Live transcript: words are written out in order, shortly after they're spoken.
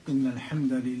إن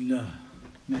الحمد لله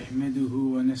نحمده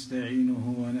ونستعينه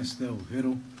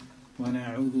ونستغفره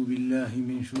ونعوذ بالله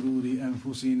من شرور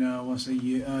أنفسنا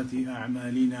وسيئات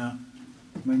أعمالنا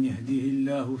من يهده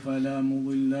الله فلا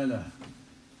مضل له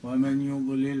ومن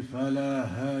يضلل فلا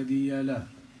هادي له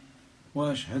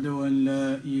وأشهد أن لا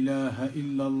إله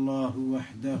إلا الله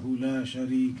وحده لا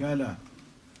شريك له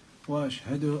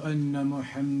وأشهد أن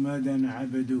محمدا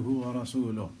عبده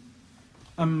ورسوله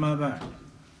أما بعد.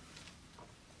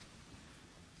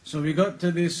 So we got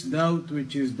to this doubt,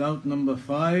 which is doubt number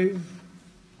 5.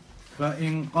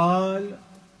 فَإِنْ قَالَ,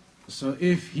 so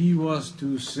if he was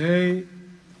to say,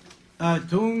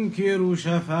 أَتُنْكِرُ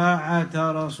شَفَاعَةَ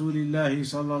رَسُولِ اللَّهِ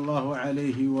صَلَّى اللَّهُ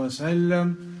عَلَيْهِ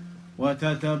وَسَلَّمَ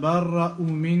وَتَتَبَرَّأُ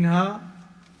مِنْهَا,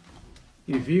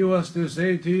 if he was to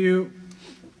say to you,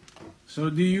 so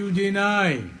do you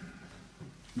deny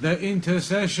the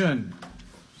intercession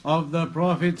of the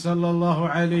Prophet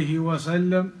sallallahu alaihi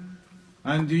wasallam,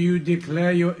 and do you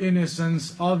declare your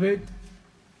innocence of it?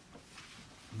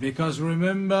 Because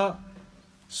remember,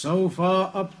 so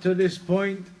far up to this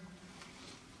point,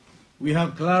 we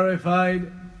have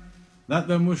clarified that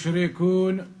the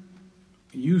mushrikun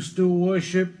used to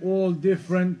worship all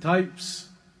different types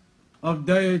of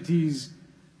deities,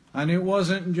 and it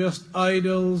wasn't just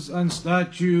idols and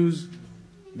statues.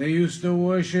 They used to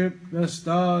worship the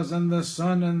stars and the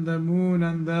sun and the moon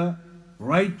and the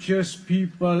righteous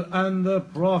people and the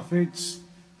prophets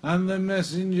and the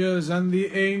messengers and the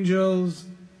angels.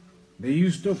 They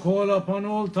used to call upon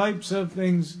all types of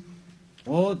things,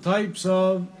 all types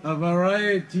of a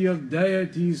variety of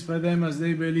deities for them as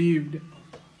they believed.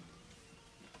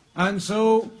 And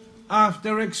so,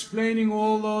 after explaining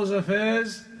all those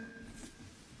affairs,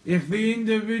 if the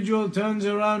individual turns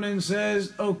around and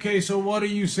says, okay, so what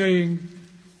are you saying?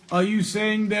 Are you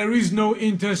saying there is no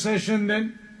intercession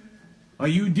then? Are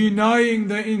you denying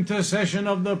the intercession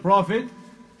of the Prophet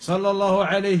sallallahu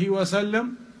alaihi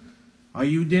wasallam? Are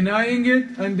you denying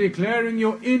it and declaring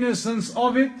your innocence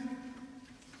of it?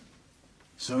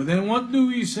 So then what do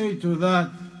we say to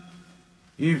that?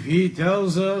 If he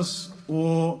tells us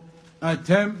or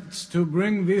attempts to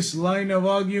bring this line of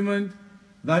argument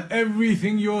that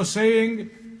everything you're saying,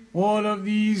 all of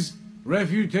these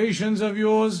refutations of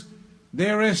yours,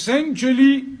 they're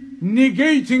essentially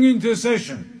negating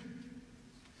intercession.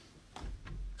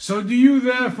 So do you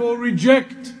therefore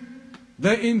reject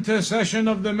the intercession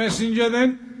of the messenger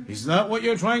then? Is that what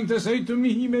you're trying to say to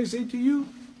me? He may say to you.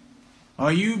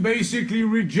 Are you basically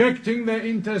rejecting the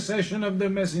intercession of the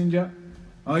messenger?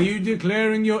 Are you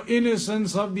declaring your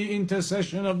innocence of the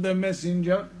intercession of the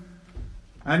messenger?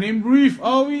 And in brief,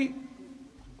 are we?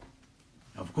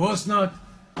 Of course not,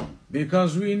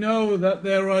 because we know that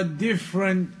there are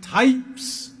different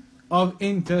types of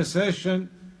intercession,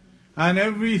 and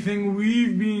everything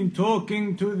we've been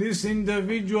talking to this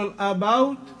individual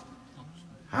about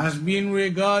has been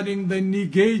regarding the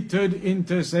negated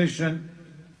intercession,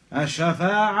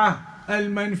 الشفاعة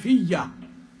المنفية,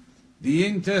 the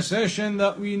intercession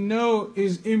that we know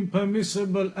is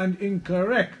impermissible and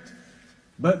incorrect.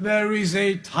 But there is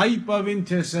a type of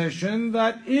intercession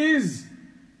that is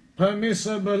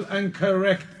permissible and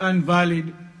correct and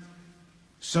valid.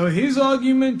 So his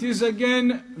argument is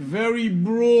again very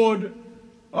broad.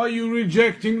 Are you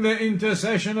rejecting the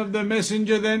intercession of the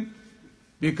messenger then?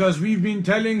 Because we've been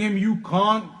telling him you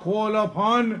can't call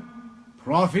upon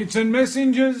prophets and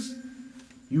messengers.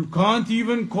 You can't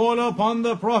even call upon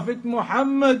the Prophet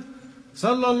Muhammad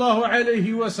sallallahu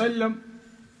alaihi wasallam.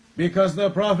 Because the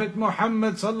Prophet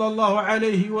Muhammad sallallahu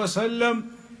alaihi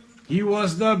wasallam, he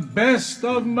was the best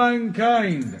of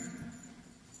mankind,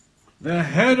 the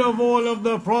head of all of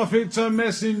the prophets and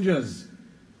messengers.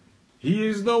 He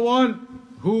is the one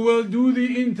who will do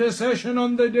the intercession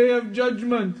on the day of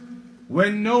judgment,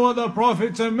 when no other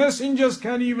prophets and messengers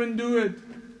can even do it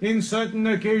in certain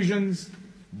occasions.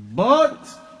 But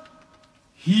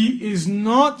he is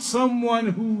not someone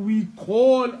who we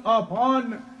call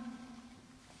upon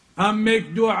and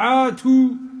make dua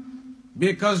to,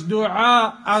 because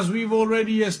dua, as we've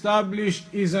already established,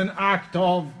 is an act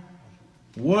of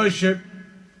worship,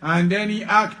 and any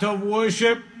act of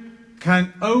worship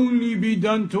can only be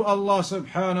done to Allah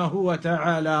subhanahu wa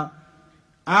ta'ala.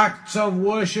 Acts of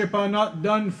worship are not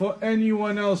done for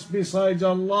anyone else besides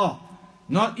Allah,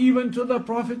 not even to the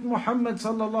Prophet Muhammad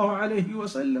sallallahu alaihi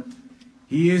wasallam.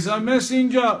 He is a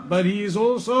messenger, but he is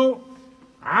also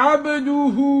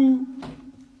abduhu.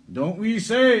 Don't we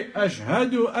say,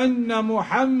 أشهد أن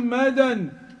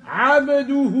محمدا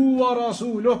عبده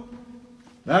ورسوله?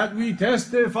 That we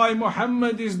testify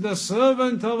Muhammad is the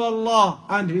servant of Allah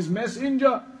and his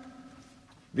messenger.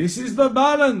 This is the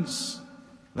balance.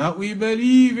 that we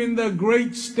believe in the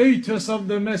great status of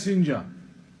the messenger.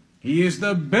 He is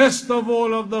the best of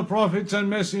all of the prophets and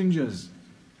messengers.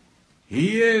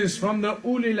 He is from the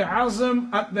Ulil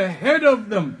Azm, at the head of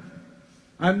them.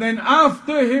 And then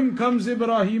after him comes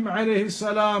Ibrahim alayhi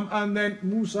salam, and then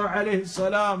Musa alayhi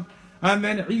salam, and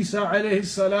then Isa alayhi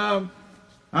salam,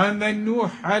 and then Nuh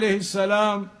alayhi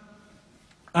salam.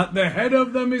 At the head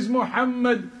of them is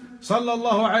Muhammad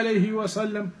sallallahu alayhi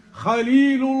wasallam,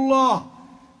 Khalilullah,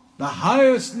 the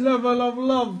highest level of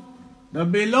love, the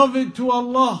beloved to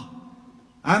Allah,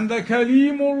 and the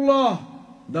Kalimullah,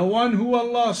 the one who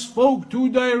Allah spoke to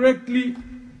directly,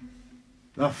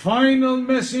 the final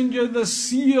messenger, the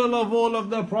seal of all of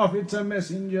the prophets and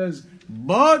messengers.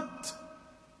 But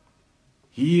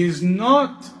he is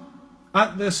not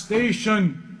at the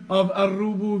station of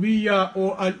Al-Rububiyyah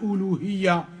or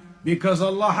Al-Uluhiyyah, because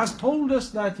Allah has told us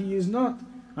that he is not,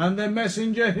 and the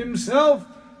messenger himself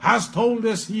has told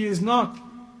us he is not,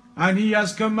 and he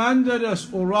has commanded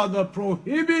us, or rather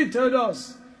prohibited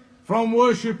us, from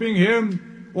worshipping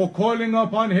him or calling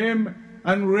upon him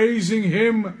and raising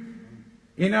him.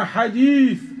 In a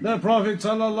hadith, the Prophet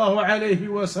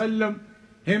ﷺ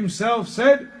himself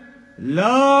said,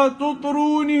 لا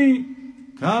تطروني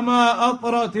كما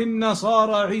أطرت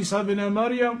النصارى عيسى بن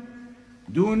مريم.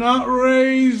 Do not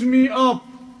raise me up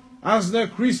as the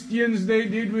Christians they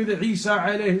did with Isa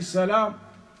alayhi salam.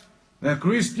 The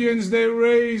Christians, they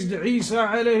raised Isa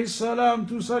alayhi salam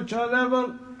to such a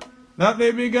level that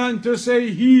they began to say,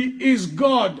 he is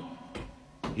God.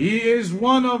 He is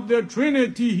one of the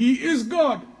Trinity. He is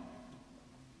God.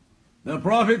 The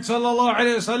Prophet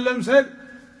ﷺ said,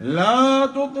 لا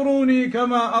تطروني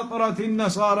كما أطرت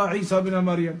النصارى عيسى بن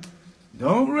مريم.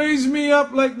 Don't raise me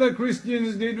up like the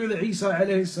Christians did with Isa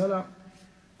alayhi salam.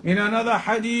 In another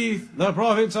hadith, the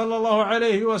Prophet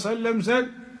ﷺ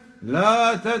said,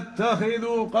 لا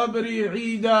تتخذوا قبري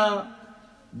عيدا.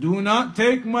 Do not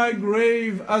take my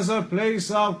grave as a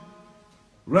place of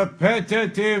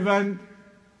repetitive and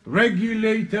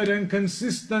regulated and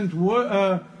consistent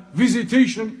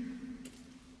visitation.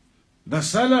 The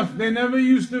Salaf, they never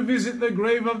used to visit the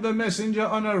grave of the messenger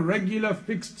on a regular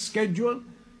fixed schedule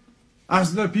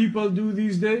as the people do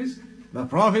these days. The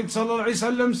Prophet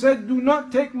ﷺ said, do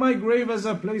not take my grave as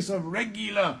a place of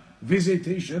regular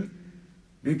visitation,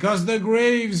 because the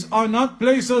graves are not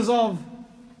places of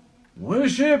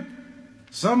worship.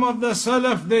 Some of the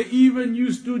Salaf, they even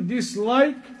used to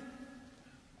dislike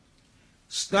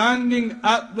standing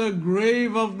at the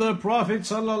grave of the Prophet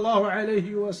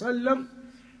ﷺ,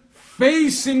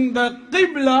 facing the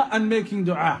Qibla and making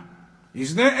dua.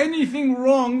 Is there anything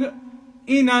wrong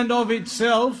in and of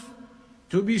itself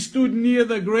to be stood near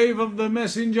the grave of the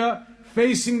messenger,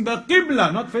 facing the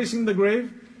Qibla, not facing the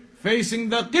grave, facing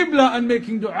the Qibla and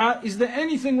making dua? Is there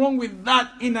anything wrong with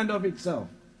that in and of itself?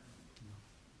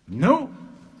 No.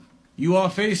 You are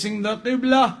facing the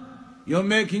Qibla, you're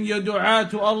making your dua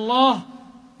to Allah,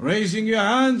 raising your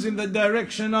hands in the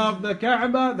direction of the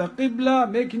Kaaba, the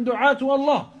Qibla, making dua to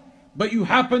Allah. But you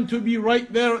happen to be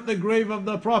right there at the grave of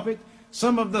the Prophet.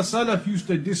 Some of the Salaf used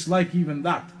to dislike even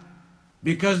that,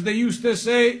 because they used to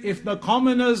say, if the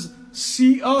commoners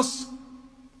see us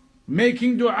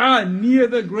making dua near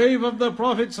the grave of the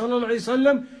Prophet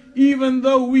ﷺ, even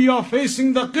though we are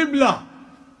facing the Qibla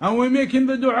and we're making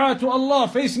the dua to Allah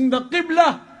facing the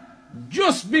Qibla,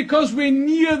 just because we're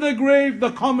near the grave,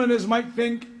 the commoners might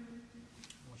think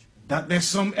that there's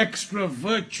some extra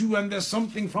virtue and there's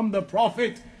something from the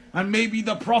Prophet, and maybe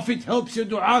the Prophet helps your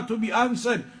dua to be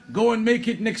answered. Go and make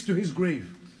it next to his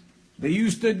grave. They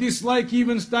used to dislike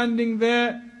even standing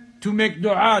there to make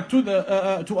dua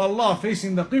to Allah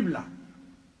facing the Qibla.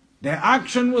 Their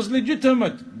action was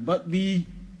legitimate, but the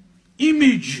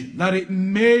image that it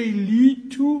may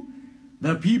lead to,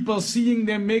 the people seeing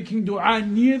them making dua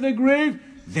near the grave,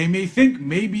 they may think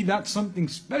maybe that's something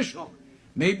special.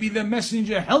 Maybe the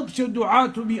messenger helps your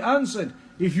dua to be answered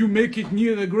if you make it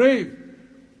near the grave.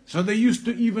 So they used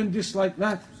to even dislike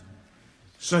that.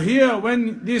 So here,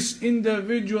 when this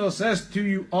individual says to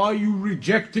you, are you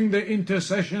rejecting the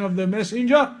intercession of the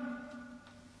messenger?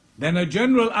 Then a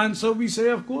general answer we say,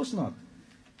 of course not.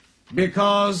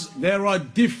 Because there are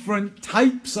different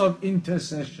types of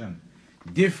intercession,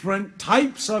 different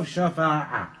types of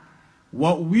shafa'ah.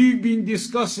 What we've been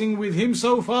discussing with him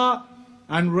so far,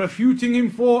 and refuting him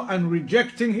for and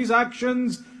rejecting his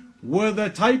actions, were the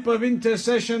type of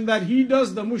intercession that he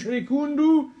does, the mushrikun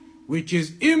do, which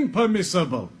is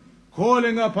impermissible.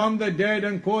 Calling upon the dead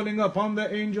and calling upon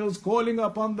the angels, calling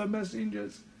upon the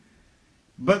messengers.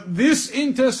 But this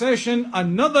intercession,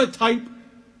 another type,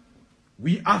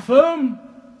 we affirm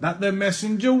that the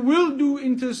messenger will do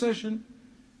intercession.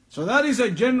 So that is a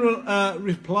general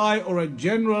reply or a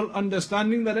general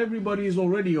understanding that everybody is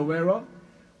already aware of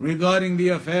regarding the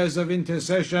affairs of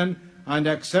intercession and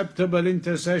acceptable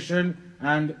intercession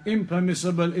and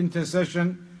impermissible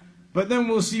intercession. But then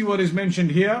we'll see what is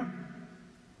mentioned here.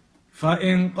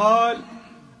 فَإِنْ قَالَ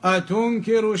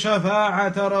أَتُنْكِرُ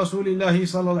شَفَاعَةَ رَسُولِ اللَّهِ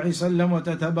صَلَّى اللَّهِ عَلَيْهِ وَسَلَّمَ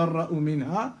وَتَتَبَرَّأُ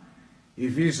مِنْهَا.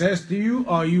 If he says to you,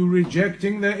 are you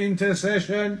rejecting the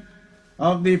intercession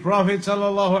of the Prophet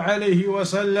sallallahu alaihi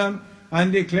wasallam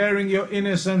and declaring your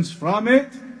innocence from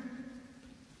it?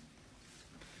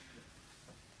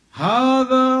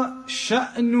 هذا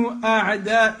شأن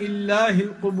أعداء الله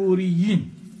القبوريين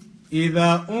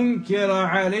إذا أنكر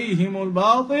عليهم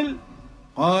الباطل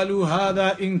قالوا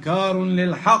هذا إنكار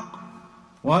للحق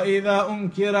وإذا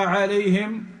أنكر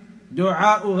عليهم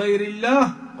دعاء غير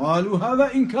الله قالوا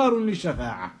هذا إنكار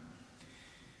للشفاعة.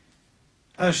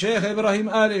 Shaykh Ibrahim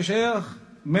al-Shaykh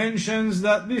mentions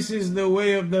that this is the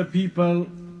way of the people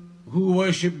who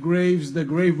worship graves, the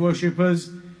grave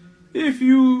worshippers. If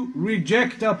you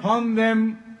reject upon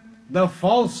them the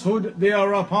falsehood they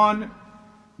are upon,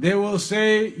 they will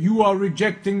say you are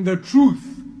rejecting the truth.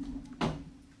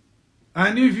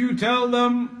 And if you tell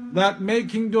them that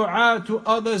making dua to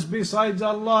others besides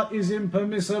Allah is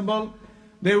impermissible,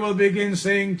 they will begin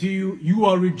saying to you, you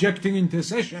are rejecting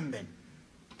intercession then.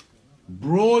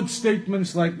 Broad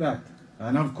statements like that.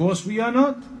 And of course we are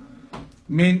not.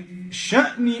 من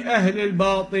شأن أهل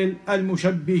الباطل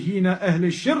المشبهين أهل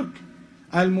الشرك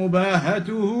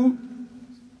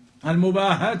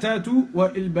المباهتة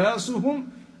وإلباسهم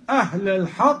أهل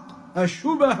الحق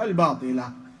الشبه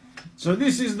الباطلة. So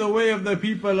this is the way of the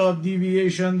people of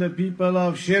deviation, the people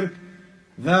of shirk,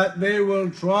 that they will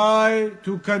try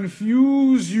to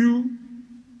confuse you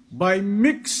by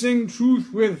mixing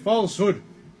truth with falsehood.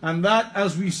 And that,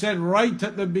 as we said right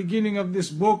at the beginning of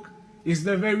this book, is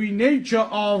the very nature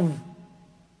of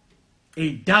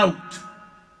a doubt.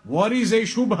 What is a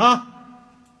shubha?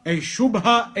 A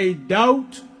shubha, a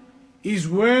doubt, is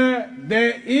where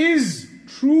there is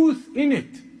truth in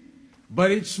it,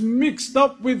 but it's mixed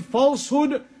up with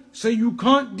falsehood, so you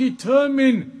can't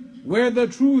determine where the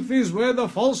truth is, where the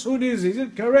falsehood is. Is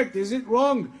it correct? Is it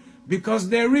wrong? Because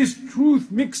there is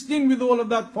truth mixed in with all of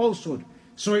that falsehood.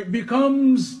 So it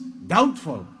becomes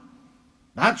doubtful.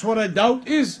 That's what a doubt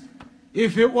is.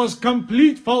 If it was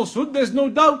complete falsehood, there's no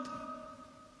doubt.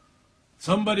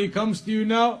 Somebody comes to you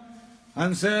now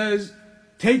and says,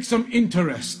 take some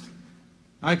interest.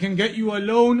 I can get you a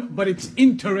loan, but it's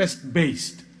interest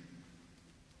based.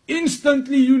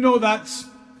 Instantly you know that's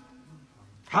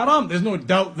haram. There's no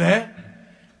doubt there.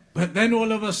 But then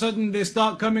all of a sudden they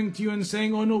start coming to you and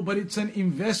saying, oh no, but it's an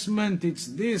investment, it's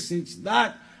this, it's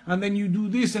that. And then you do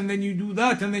this, and then you do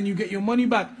that, and then you get your money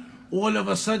back. All of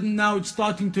a sudden now it's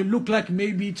starting to look like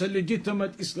maybe it's a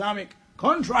legitimate Islamic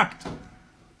contract.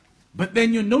 But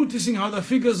then you're noticing how the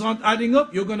figures aren't adding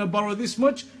up. You're going to borrow this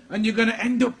much, and you're going to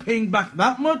end up paying back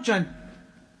that much. And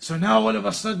so now all of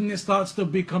a sudden it starts to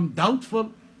become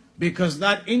doubtful, because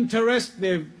that interest,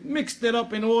 they've mixed it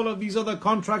up in all of these other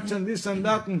contracts and this and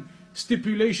that and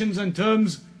stipulations and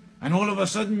terms. And all of a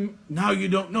sudden now you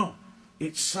don't know.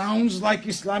 It sounds like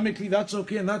Islamically that's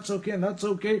okay and that's okay and that's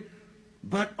okay.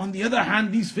 But on the other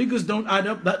hand, these figures don't add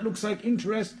up. That looks like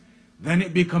interest. Then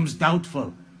it becomes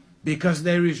doubtful, because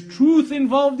there is truth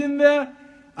involved in there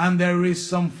and there is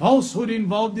some falsehood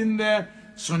involved in there.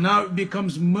 So now it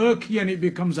becomes murky and it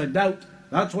becomes a doubt.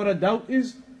 That's what a doubt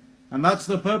is. And that's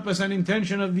the purpose and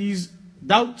intention of these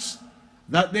doubts,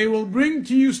 that they will bring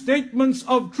to you statements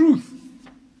of truth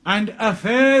and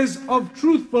affairs of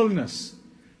truthfulness.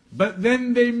 But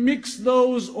then they mix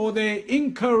those, or they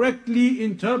incorrectly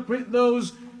interpret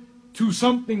those to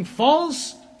something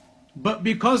false. But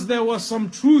because there was some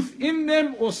truth in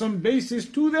them or some basis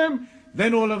to them,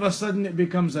 then all of a sudden it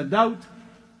becomes a doubt.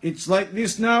 It's like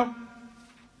this now.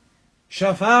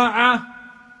 Shafa'ah.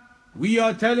 We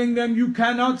are telling them you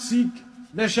cannot seek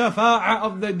the shafa'ah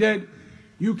of the dead.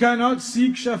 You cannot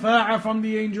seek shafa'ah from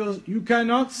the angels. You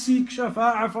cannot seek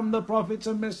shafa'ah from the prophets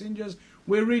and messengers.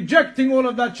 We're rejecting all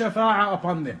of that shafa'ah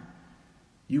upon them.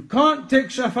 You can't take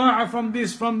shafa'ah from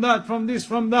this, from that, from this,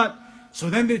 from that. So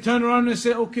then they turn around and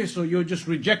say, okay, so you're just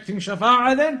rejecting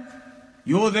shafa'ah then?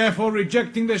 You're therefore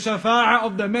rejecting the shafa'ah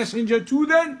of the messenger too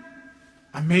then?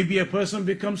 And maybe a person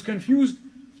becomes confused.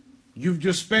 You've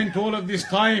just spent all of this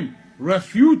time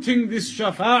refuting this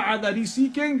shafa'ah that he's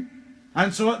seeking.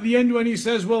 And so at the end when he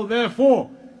says, well,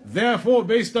 therefore,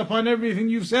 based upon everything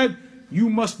you've said, you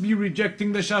must be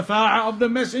rejecting the shafa'ah of the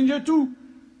messenger too.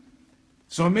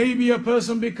 So maybe a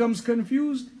person becomes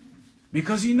confused,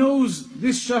 because he knows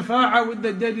this shafa'ah with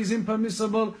the dead is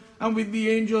impermissible, and with the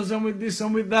angels and with this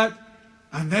and with that.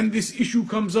 And then this issue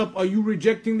comes up. Are you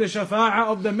rejecting the shafa'ah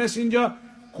of the messenger?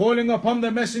 Calling upon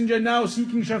the messenger now,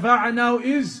 seeking shafa'ah now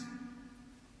is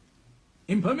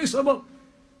impermissible.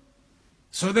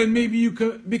 So then maybe you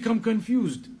become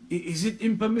confused. Is it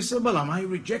impermissible? Am I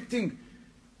rejecting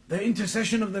the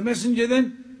intercession of the messenger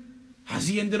then? Has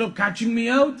he ended up catching me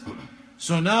out?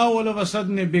 So now all of a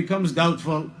sudden it becomes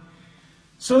doubtful.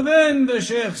 So then the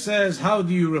Shaykh says, how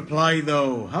do you reply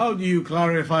though? How do you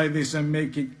clarify this and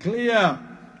make it clear?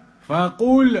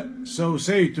 فَقُلْ, so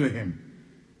say to him,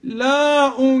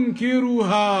 لَا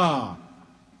أُنْكِرُهَا,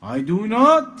 I do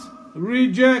not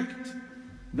reject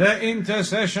the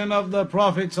intercession of the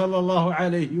Prophet sallallahu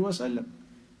alaihi wasallam.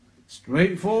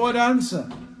 Straightforward answer.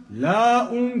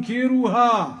 لا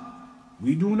أنكرها.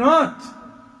 We do not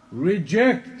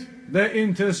reject the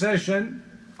intercession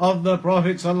of the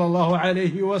Prophet sallallahu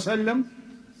alaihi wasallam.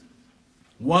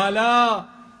 ولا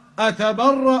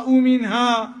أتبرأ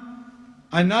منها.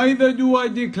 And neither do I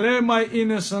declare my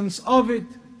innocence of it.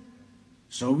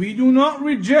 So we do not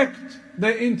reject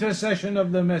the intercession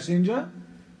of the messenger.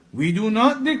 We do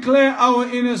not declare our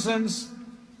innocence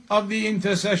of the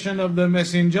intercession of the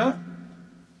messenger.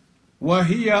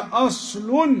 وهي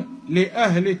أصل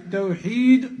لأهل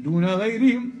التوحيد دون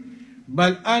غيرهم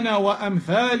بل أنا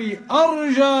وأمثالي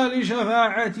أرجى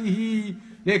لشفاعته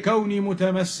لكوني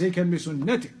متمسكا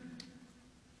بسنته.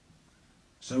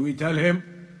 So we tell him,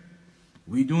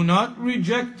 we do not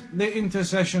reject the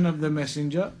intercession of the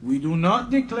messenger. We do not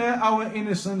declare our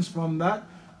innocence from that.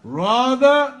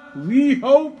 Rather, we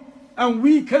hope and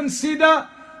we consider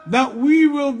that we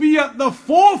will be at the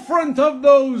forefront of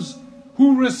those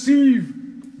who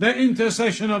receive the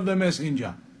intercession of the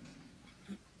messenger.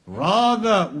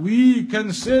 Rather, we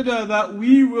consider that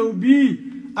we will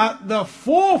be at the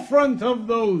forefront of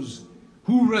those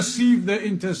who receive the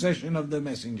intercession of the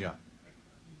messenger.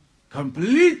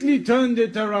 Completely turned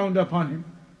it around upon him.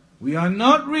 We are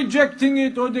not rejecting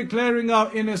it or declaring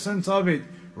our innocence of it.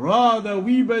 Rather,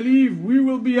 we believe we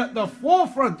will be at the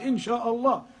forefront,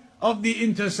 insha'Allah, of the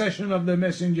intercession of the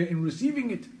messenger in receiving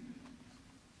it.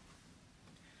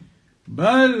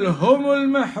 بل هم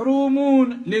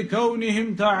المحرومون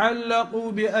لكونهم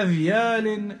تعلقوا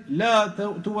بأذيال لا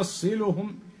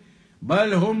توصلهم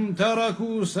بل هم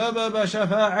تركوا سبب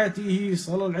شفاعته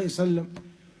صلى الله عليه وسلم.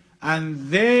 And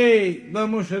they, the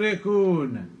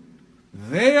mushrikun,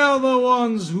 they are the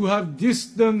ones who have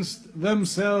distanced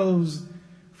themselves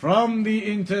from the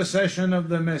intercession of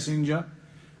the messenger,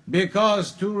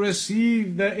 because to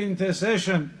receive the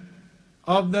intercession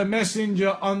of the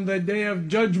messenger on the day of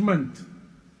judgment,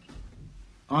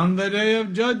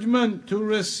 to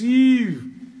receive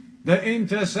the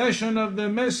intercession of the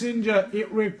messenger,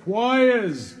 it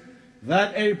requires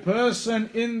that a person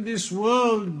in this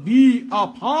world be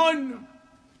upon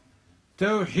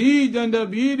tawheed and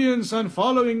obedience and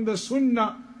following the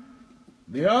sunnah.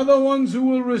 They are the ones who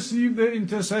will receive the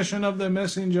intercession of the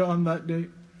messenger on that day.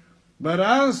 But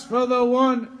as for the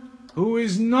one who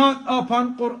is not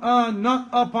upon Quran, not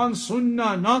upon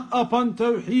sunnah, not upon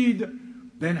tawheed,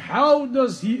 then how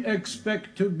does he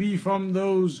expect to be from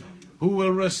those who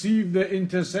will receive the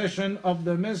intercession of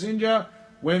the messenger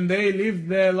when they live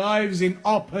their lives in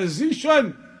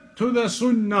opposition to the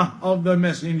sunnah of the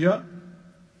messenger?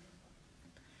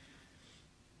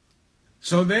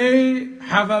 So they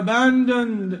have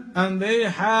abandoned and they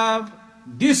have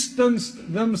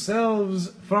distanced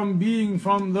themselves from being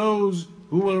from those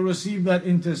who will receive that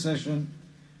intercession.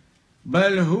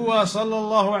 بل هو صلى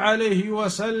الله عليه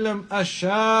وسلم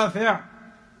الشافع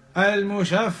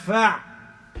المشفع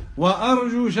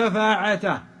وأرجو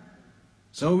شفاعته.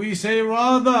 So we say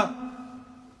rather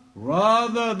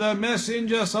the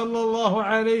messenger sallallahu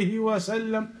alayhi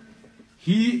wasallam,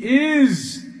 he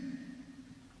is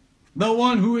the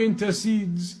one who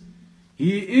intercedes.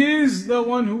 He is the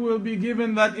one who will be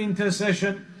given that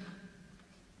intercession.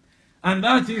 And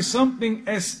that is something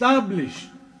established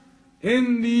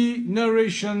in the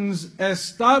narrations,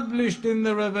 established in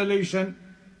the revelation,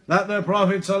 that the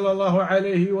Prophet sallallahu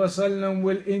alayhi wasallam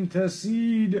will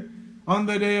intercede on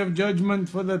the day of judgment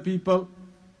for the people.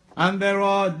 And there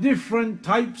are different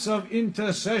types of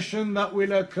intercession that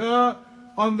will occur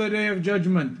on the day of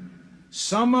judgment.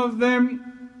 Some of them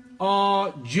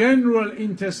are general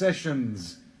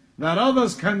intercessions that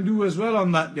others can do as well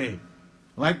on that day.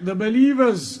 Like the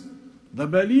believers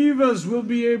will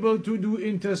be able to do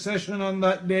intercession on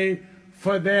that day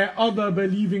for their other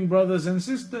believing brothers and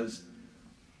sisters.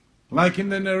 Like in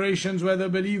the narrations where the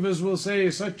believers will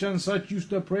say, such and such used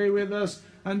to pray with us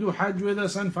and do hajj with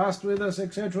us and fast with us,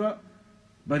 etc.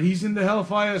 But he's in the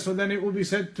hellfire, so then it will be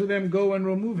said to them, go and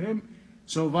remove him.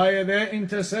 So via their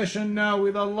intercession now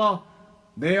with Allah,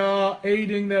 they are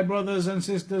aiding their brothers and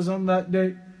sisters on that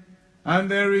day. And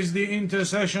there is the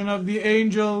intercession of the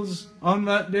angels on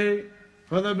that day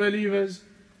for the believers.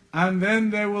 And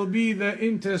then there will be the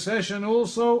intercession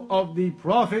also of the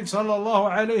Prophet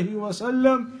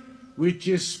ﷺ, which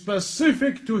is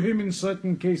specific to him in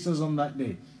certain cases on that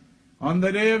day. On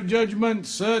the day of judgment,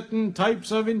 certain types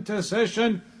of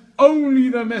intercession, only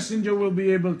the messenger will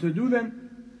be able to do them.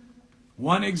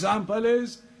 One example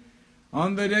is,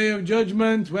 on the day of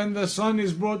judgment, when the sun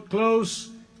is brought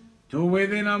close to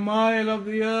within a mile of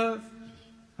the earth,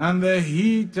 and the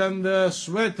heat and the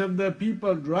sweat of the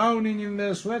people drowning in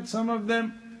their sweat, some of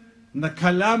them, and the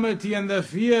calamity and the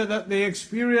fear that they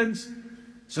experience.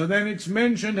 So then it's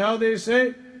mentioned how they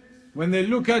say, when they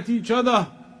look at each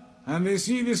other, and they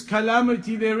see this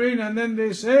calamity they're in, and then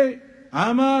they say,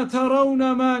 أَمَا تَرَوْنَ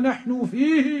مَا نَحْنُ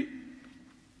فِيهِ.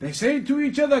 They say to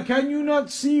each other, can you not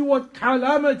see what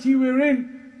calamity we're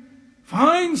in?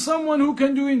 Find someone who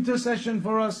can do intercession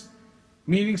for us.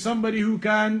 Meaning somebody who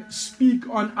can speak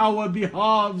on our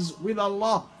behalves with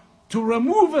Allah to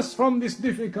remove us from this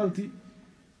difficulty.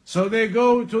 So they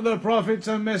go to the prophets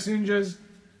and messengers.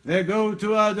 They go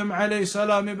to Adam alayhi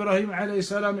salam, Ibrahim alayhi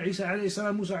salam, Isa alayhi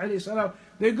salam, Musa alayhi salam.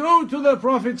 They go to the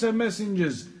prophets and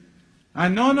messengers.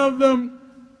 And none of them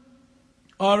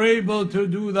are able to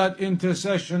do that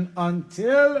intercession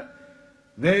until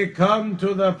they come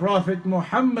to the Prophet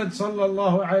Muhammad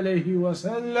sallallahu alayhi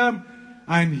wasallam,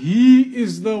 and he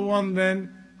is the one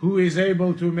then who is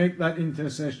able to make that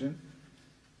intercession.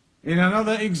 In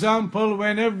another example,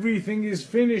 when everything is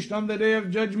finished on the day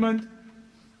of judgment,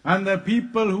 and the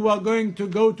people who are going to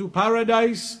go to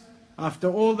paradise, after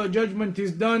all the judgment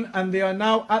is done, and they are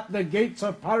now at the gates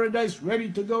of paradise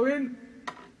ready to go in,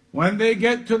 when they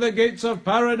get to the gates of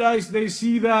paradise, they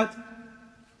see that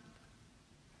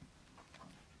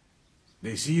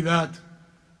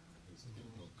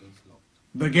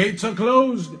the gates are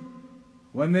closed.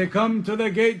 When they come to the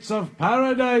gates of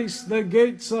paradise, the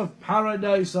gates of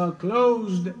paradise are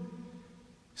closed.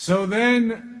 So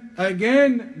then,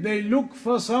 again, they look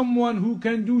for someone who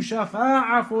can do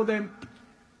shafa'ah for them,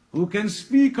 who can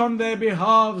speak on their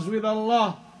behalves with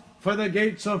Allah for the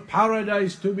gates of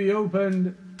paradise to be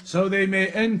opened so they may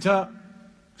enter.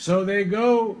 So they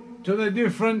go to the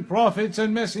different prophets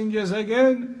and messengers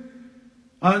again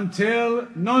until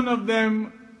none of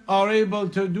them are able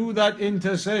to do that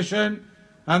intercession,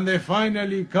 and they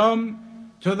finally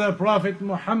come to the Prophet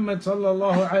Muhammad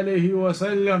sallallahu alaihi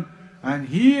wasallam, and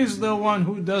he is the one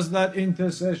who does that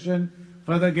intercession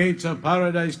for the gates of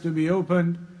paradise to be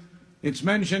opened. It's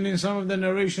mentioned in some of the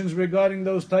narrations regarding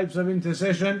those types of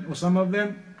intercession, or some of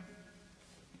them,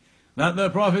 that the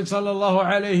Prophet sallallahu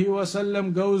alaihi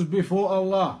wasallam goes before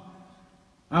Allah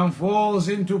and falls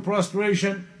into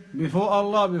prostration before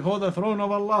Allah, before the throne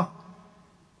of Allah.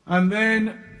 And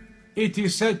then it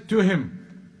is said to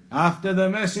him, after the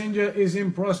messenger is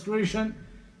in prostration,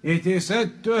 it is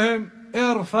said to him,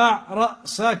 ارفع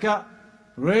رأسك,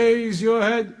 raise your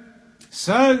head,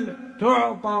 سل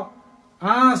تعطى,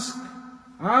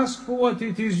 ask for what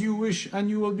it is you wish and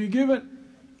you will be given.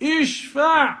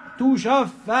 اشفع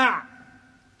تشفع,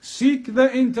 seek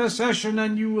the intercession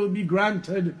and you will be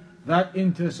granted that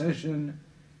intercession.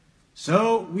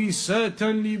 So we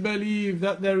certainly believe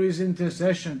that there is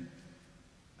intercession,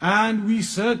 and we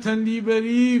certainly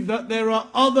believe that there are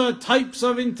other types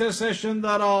of intercession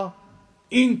that are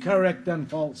incorrect and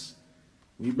false.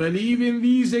 We believe in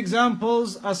these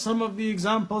examples as some of the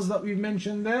examples that we've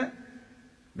mentioned there.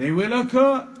 They will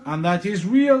occur, and that is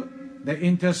real, the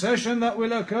intercession that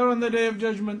will occur on the Day of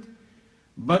Judgment.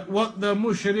 But what the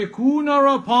mushrikun are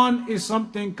upon is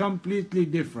something completely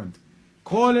different.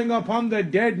 Calling upon the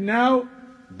dead now,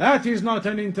 that is not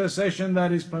an intercession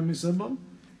that is permissible.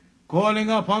 Calling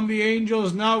upon the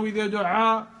angels now with the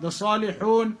dua, the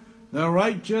salihun, the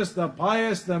righteous, the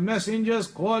pious, the messengers,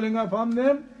 calling upon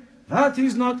them, that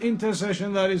is not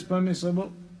intercession that is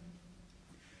permissible.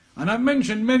 And I've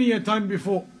mentioned many a time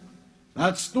before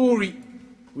that story,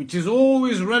 which is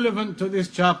always relevant to this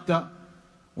chapter.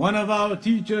 One of our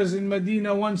teachers in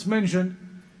Medina once mentioned,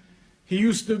 he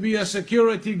used to be a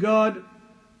security guard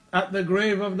at the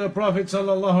grave of the Prophet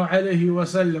sallallahu alaihi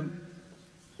wasallam.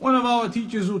 One of our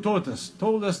teachers who told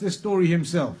us this story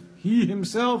himself. He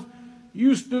himself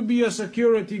used to be a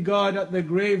security guard at the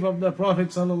grave of the Prophet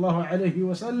sallallahu alaihi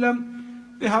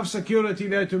wasallam. They have security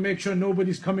there to make sure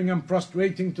nobody's coming and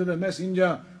prostrating to the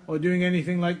messenger or doing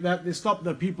anything like that. They stop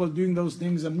the people doing those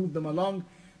things and move them along.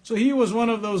 So he was one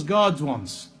of those guards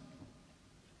once.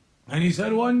 And he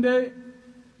said one day,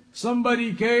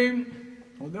 somebody came.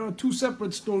 Well, there are two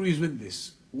separate stories with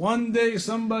this. One day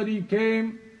somebody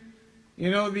came, the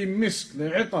misk, the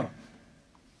itar,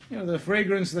 the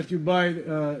fragrance that you buy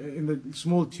in the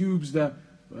small tubes, the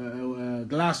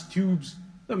glass tubes,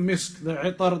 the misk, the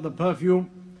itar, the perfume.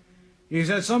 He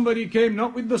said somebody came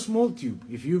not with the small tube.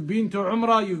 If you've been to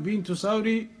Umrah, you've been to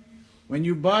Saudi, when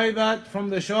you buy that from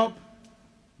the shop,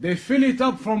 they fill it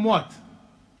up from what?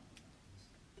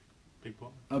 Big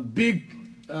one. A big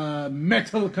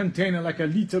metal container, like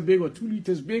 1 liter big or 2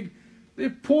 liters big. They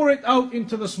pour it out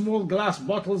into the small glass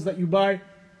bottles that you buy.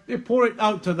 They pour it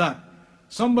out to that.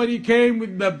 Somebody came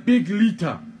with the big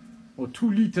liter, or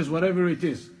 2 liters, whatever it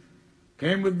is.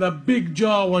 Came with the big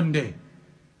jar one day,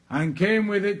 and came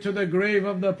with it to the grave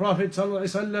of the Prophet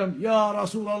ﷺ. Ya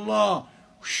Rasulullah.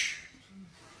 Whoosh.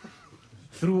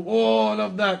 Through all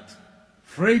of that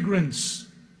fragrance,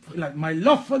 like my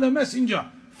love for the Messenger,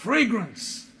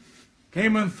 fragrance.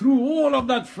 Came and threw all of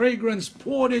that fragrance,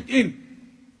 poured it in,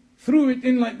 threw it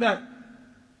in like that.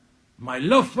 My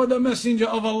love for the Messenger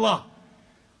of Allah.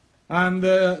 And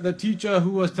the teacher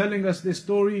who was telling us this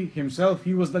story, himself,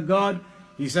 he was the guard.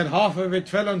 He said half of it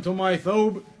fell onto my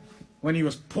thobe when he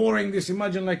was pouring this.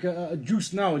 Imagine like a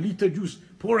juice now, 1 liter juice,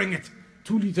 pouring it,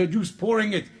 2 liter juice,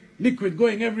 pouring it, liquid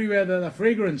going everywhere, the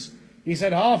fragrance. He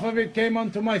said half of it came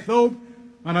onto my thobe,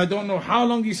 and I don't know how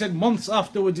long, he said months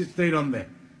afterwards it stayed on there.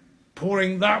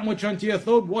 Pouring that much onto your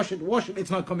thobe, wash it,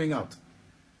 it's not coming out.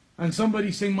 And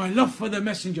somebody saying, my love for the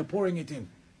Messenger, pouring it in.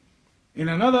 In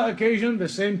another occasion, the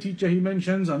same teacher, he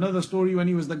mentions another story when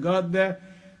he was the guard there,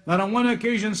 that on one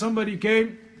occasion somebody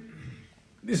came,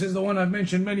 this is the one I've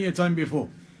mentioned many a time before.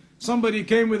 Somebody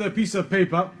came with a piece of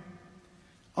paper.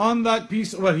 On that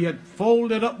piece, he had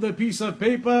folded up the piece of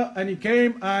paper and he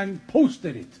came and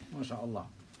posted it. MashaAllah.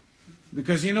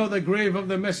 Because the grave of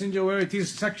the Messenger where it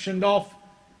is sectioned off,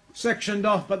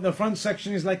 but the front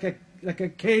section is like a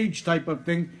cage type of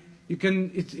thing. You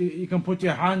can put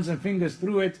your hands and fingers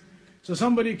through it. So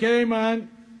somebody came and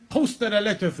posted a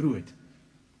letter through it.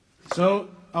 So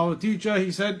our teacher,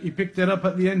 he said, he picked it up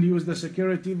at the end. He was the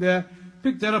security there.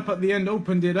 Picked it up at the end,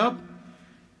 opened it up.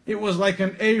 It was like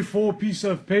an A4 piece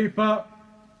of paper.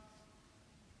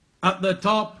 At the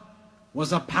top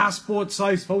was a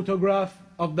passport-size photograph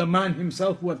of the man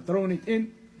himself who had thrown it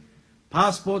in.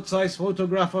 Passport-size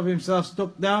photograph of himself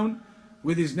stuck down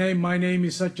with his name. My name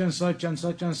is such and such and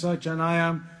such and such, and I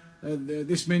am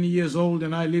this many years old,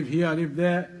 and I live here, I live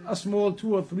there. A small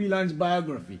 2 or 3 lines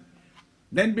biography.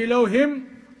 Then below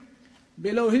him,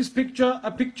 below his picture, a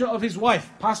picture of his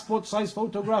wife. Passport-size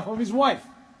photograph of his wife.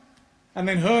 And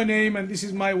then her name, and this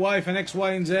is my wife, and X,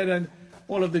 Y, and Z, and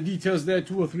all of the details there,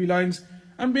 2 or 3 lines.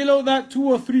 And below that, 2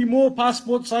 or 3 more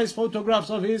passport-sized photographs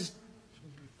of his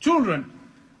children.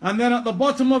 And then at the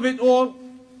bottom of it all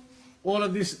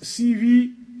of this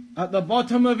CV, at the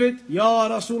bottom of it, Ya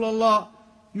Rasulullah,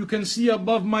 you can see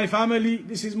above my family,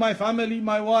 this is my family,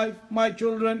 my wife, my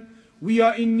children. We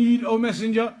are in need, O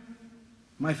Messenger.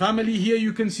 My family here,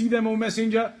 you can see them, O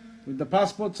Messenger, with the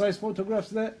passport-sized photographs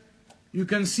there. You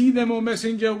can see them, O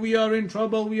Messenger. We are in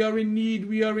trouble, we are in need,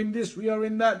 we are in this, we are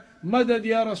in that. Madad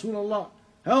ya Rasulullah.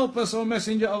 Help us, O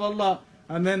Messenger of Allah.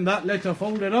 And then that letter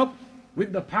folded up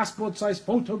with the passport-sized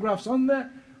photographs on there,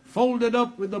 folded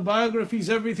up with the biographies,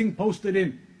 everything posted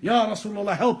in. Ya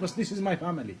Rasulullah, help us, this is my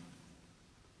family.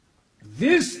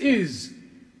 This is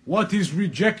what is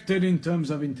rejected in terms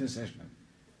of intercession.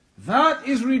 That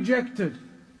is rejected.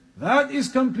 That is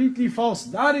completely false.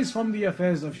 That is from the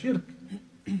affairs of shirk.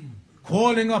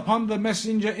 Calling upon the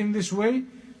Messenger in this way.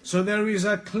 So there is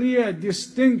a clear,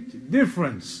 distinct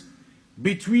difference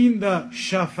between the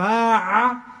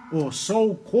shafa'ah, or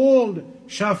so-called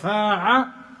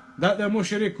shafa'ah, that the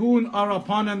mushrikun are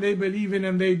upon and they believe in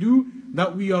and they do,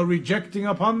 that we are rejecting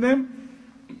upon them,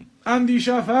 and the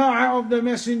shafa'ah of the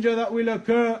Messenger that will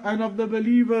occur, and of the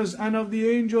believers and of the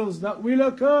angels that will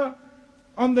occur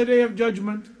on the Day of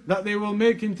Judgment, that they will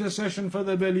make intercession for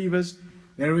the believers.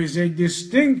 There is a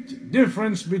distinct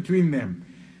difference between them.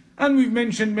 And we've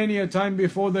mentioned many a time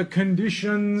before the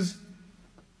conditions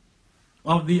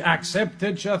of the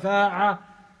accepted shafa'ah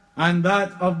and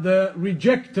that of the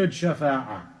rejected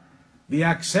shafa'ah. The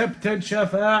accepted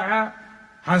shafa'ah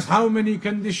has how many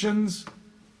conditions?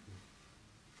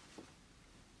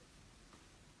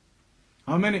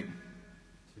 How many?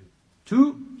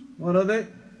 2. What are they?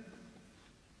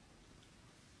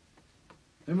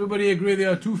 Everybody agree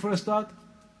there are 2 for a start?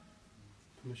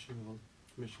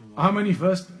 How many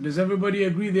first? Does everybody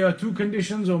agree there are 2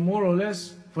 conditions or more or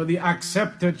less for the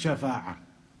accepted shafa'ah?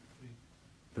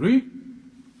 3?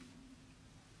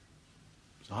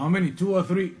 So how many? 2 or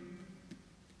 3?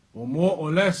 Or more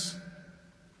or less?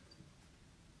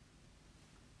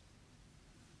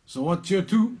 So what's your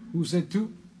two? Who said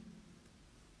two?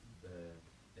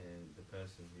 The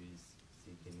person who is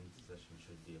seeking intercession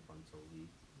should be upon Tawheed,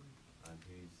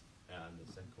 and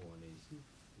the second one is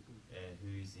who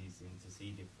is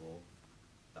interceding for,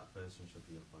 that person should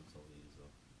be upon Tawheed as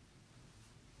well.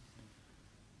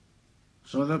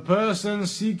 So the person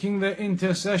seeking the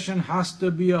intercession has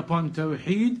to be upon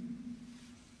Tawheed,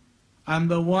 and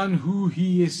the one who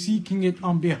he is seeking it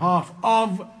on behalf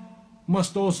of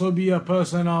must also be a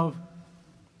person of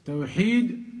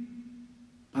Tawheed,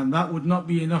 and that would not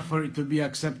be enough for it to be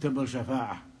acceptable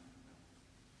shafa'ah.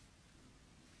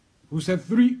 Who said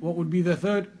three? What would be the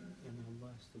third?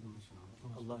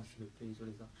 Allah should be pleased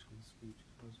with his actions, speech,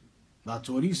 That's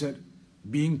what he said.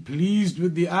 Being pleased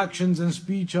with the actions and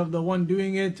speech of the one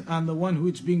doing it and the one who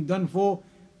it's being done for,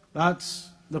 that's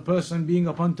the person being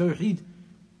upon Tawheed.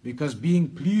 Because being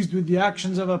pleased with the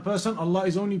actions of a person, Allah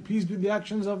is only pleased with the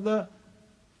actions of the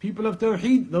people of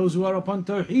Tawheed, those who are upon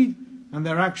Tawheed, and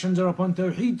their actions are upon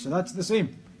Tawheed, so that's the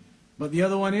same. But the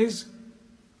other one is,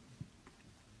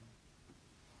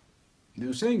 they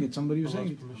were saying it, somebody was saying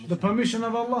it, the permission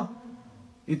of Allah.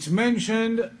 It's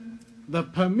mentioned, the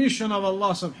permission of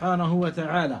Allah subhanahu wa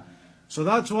ta'ala. So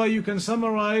that's why you can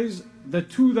summarize the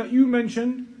two that you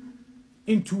mentioned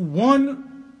into one.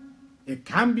 It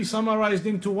can be summarized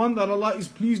into one, that Allah is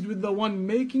pleased with the one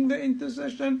making the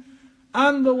intercession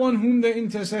and the one whom the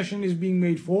intercession is being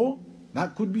made for.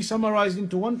 That could be summarized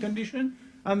into one condition,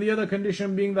 and the other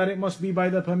condition being that it must be by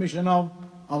the permission of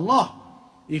Allah.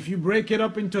 If you break it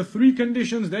up into three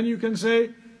conditions, then you can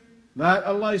say that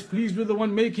Allah is pleased with the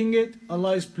one making it,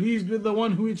 Allah is pleased with the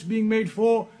one who it's being made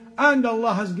for, and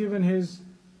Allah has given His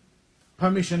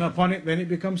permission upon it, then it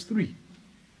becomes three.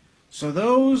 So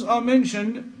those are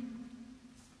mentioned.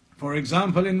 For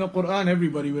example, in the Quran,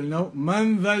 everybody will know,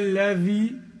 مَنْ ذَا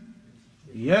الَّذِي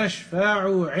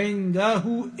يَشْفَعُ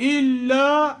عِنْدَهُ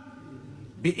إِلَّا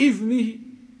بِإِذْنِهِ.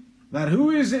 That who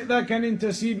is it that can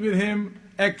intercede with him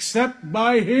except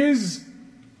by his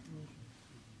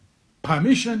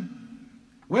permission?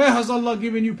 Where has Allah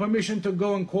given you permission to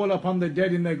go and call upon the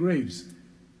dead in their graves?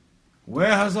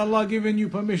 Where has Allah given you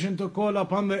permission to call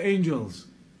upon the angels?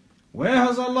 Where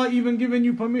has Allah even given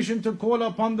you permission to call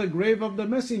upon the grave of the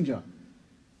messenger?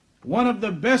 One of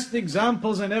the best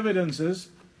examples and evidences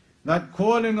that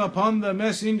calling upon the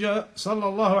messenger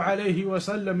sallallahu alaihi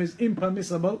wasallam is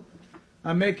impermissible,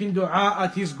 and making dua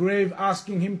at his grave,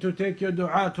 asking him to take your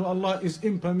dua to Allah is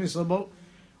impermissible.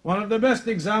 One of the best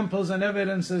examples and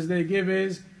evidences they give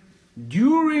is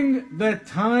during the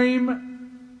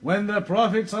time when the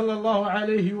Prophet sallallahu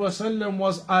alaihi wasallam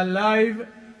was alive,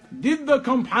 did the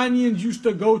companions used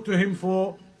to go to him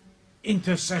for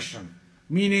intercession?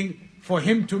 Meaning for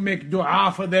him to make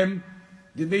dua for them.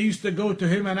 Did they used to go to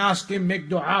him and ask him, make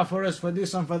dua for us for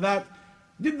this and for that?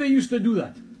 Did they used to do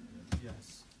that?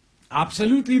 Yes.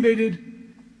 Absolutely they did.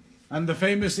 And the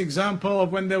famous example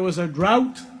of when there was a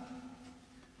drought,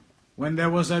 and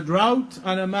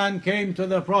a man came to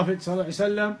the Prophet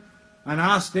ﷺ and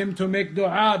asked him to make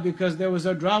dua because there was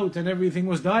a drought and everything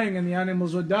was dying and the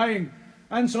animals were dying.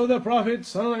 And so the Prophet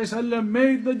ﷺ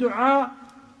made the dua,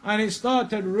 and it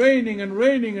started raining and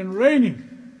raining and raining.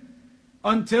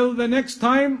 Until the next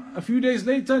time, a few days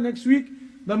later, next week,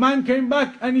 the man came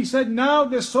back and he said, now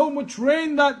there's so much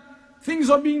rain that things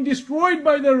are being destroyed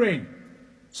by the rain.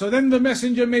 So then the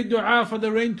messenger made dua for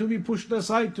the rain to be pushed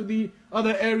aside to the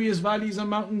other areas, valleys and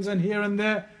mountains and here and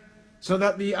there, so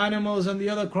that the animals and the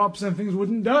other crops and things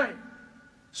wouldn't die.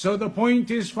 So the point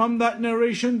is, from that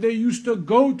narration, they used to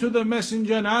go to the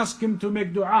messenger and ask him to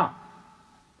make dua.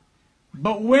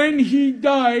 But when he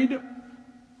died,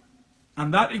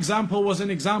 and that example was an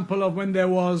example of when there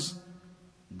was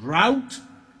drought,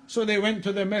 so they went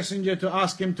to the messenger to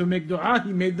ask him to make dua.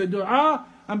 He made the dua,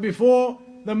 and before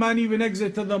the man even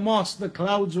exited the mosque, the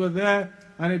clouds were there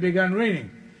and it began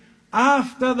raining.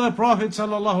 After the Prophet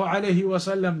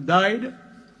ﷺ died,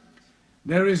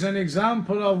 there is an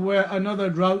example of where another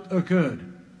drought occurred.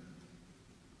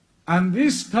 And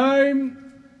this time,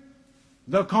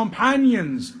 the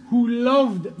companions who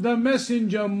loved the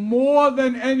messenger more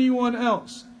than anyone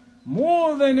else,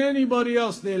 more than anybody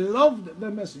else, they loved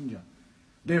the messenger.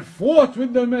 They fought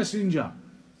with the messenger.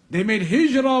 They made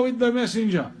hijrah with the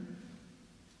messenger.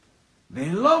 They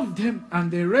loved him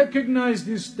and they recognized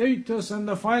his status and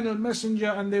the final messenger,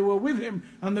 and they were with him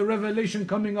and the revelation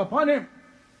coming upon him.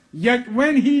 Yet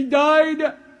when he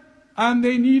died and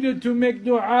they needed to make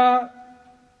dua,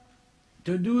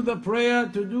 to do the prayer,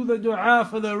 to do the dua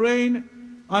for the rain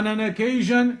on an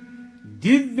occasion,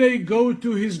 did they go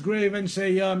to his grave and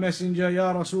say, Ya Messenger,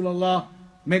 Ya Rasulullah,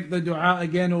 make the dua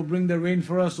again, or bring the rain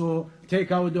for us, or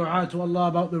take our dua to Allah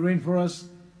about the rain for us?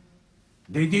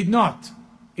 They did not.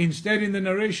 Instead, in the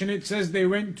narration it says they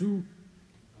went to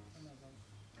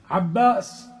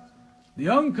Abbas, the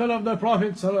uncle of the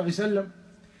Prophet ﷺ.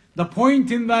 The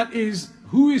point in that is,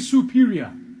 who is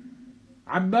superior?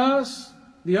 Abbas,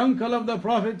 the uncle of the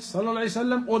Prophet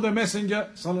ﷺ, or the Messenger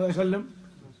ﷺ?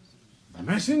 The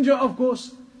Messenger, of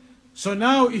course. So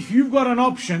now if you've got an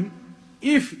option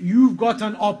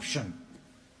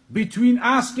between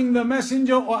asking the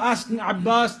Messenger or asking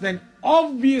Abbas, then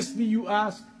obviously you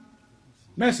ask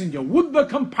Messenger. Would the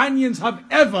companions have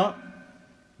ever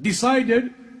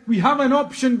decided, we have an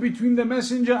option between the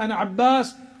Messenger and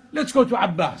Abbas, let's go to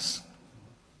Abbas?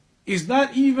 Is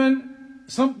that even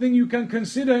something you can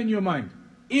consider in your mind?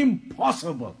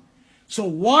 Impossible. So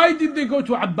why did they go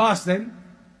to Abbas then?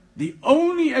 The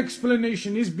only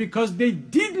explanation is because they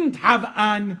didn't have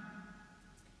an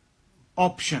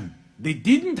option. They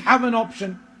didn't have an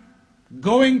option.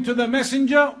 Going to the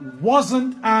Messenger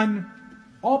wasn't an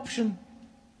option.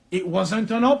 It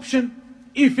wasn't an option.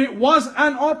 If it was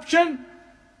an option,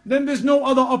 then there's no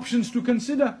other options to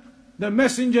consider. The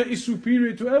Messenger is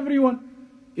superior to everyone.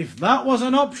 If that was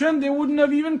an option, they wouldn't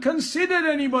have even considered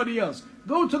anybody else.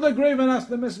 Go to the grave and ask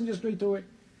the Messenger straight away.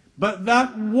 But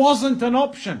that wasn't an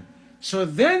option. So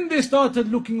then they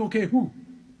started looking, okay, who?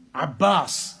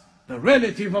 Abbas, the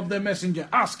relative of the Messenger,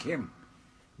 ask him.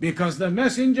 Because the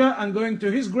Messenger and going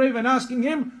to his grave and asking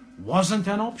him wasn't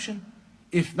an option.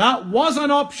 If that was an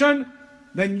option,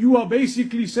 then you are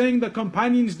basically saying the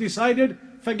companions decided,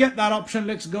 forget that option,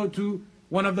 let's go to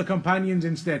one of the companions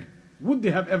instead. Would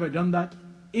they have ever done that?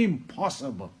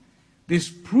 Impossible. This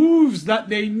proves that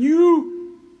they knew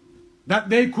that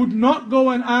they could not go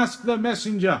and ask the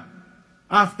Messenger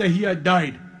after he had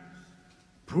died.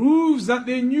 Proves that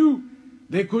they knew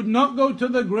they could not go to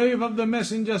the grave of the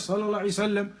Messenger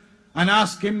ﷺ and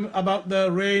ask him about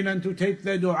the rain and to take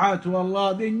their dua to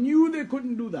Allah. They knew they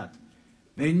couldn't do that.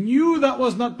 They knew that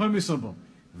was not permissible.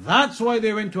 That's why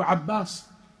they went to Abbas.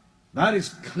 That is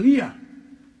clear.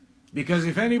 Because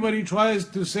if anybody tries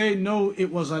to say, no,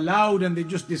 it was allowed and they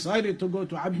just decided to go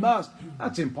to Abbas,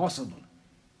 that's impossible.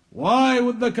 Why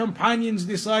would the companions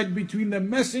decide between the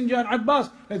Messenger and Abbas?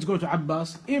 Let's go to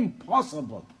Abbas.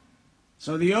 Impossible.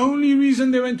 So the only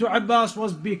reason they went to Abbas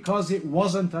was because it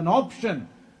wasn't an option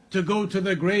to go to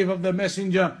the grave of the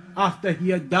Messenger after he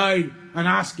had died and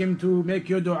ask him to make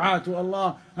your dua to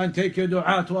Allah and take your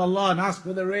dua to Allah and ask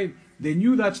for the rain. They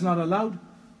knew that's not allowed.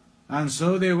 And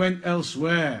so they went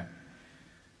elsewhere.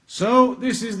 So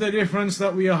this is the difference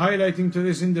that we are highlighting to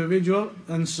this individual.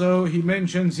 And so he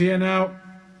mentions here now,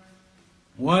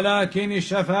 وَلَكِنِ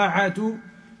الشَّفَاعَةُ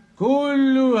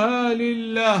كُلُّهَا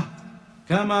لِلَّهِ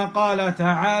كَمَا قَالَ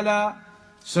تَعَالَى.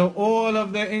 So all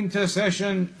of the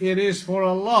intercession, it is for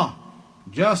Allah.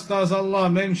 Just as Allah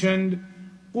mentioned,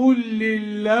 قُلْ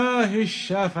لِلَّهِ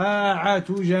الشَّفَاعَةُ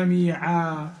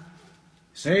جَمِيعًا.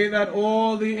 Say that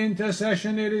all the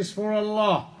intercession, it is for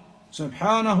Allah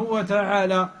subhanahu wa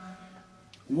ta'ala.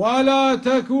 وَلَا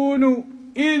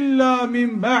تَكُونُ إِلَّا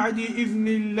مِنْ بَعْدِ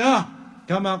إِذْنِ اللَّهِ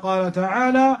كما قال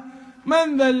تعالى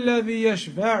من ذا الذي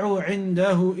يشفع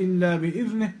عنده إلا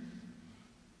بإذنه.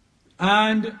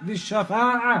 And the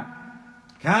shafa'ah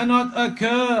cannot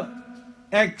occur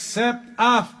except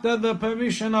after the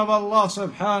permission of Allah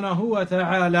subhanahu wa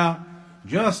ta'ala.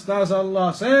 Just as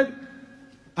Allah said,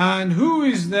 and who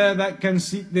is there that can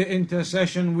seek the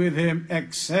intercession with him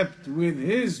except with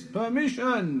his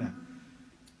permission?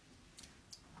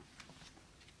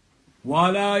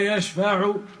 وَلَا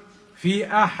يَشْفَعُ في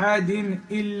أحد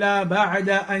إلا بعد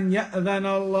أن يأذن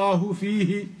الله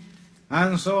فيه.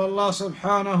 And so Allah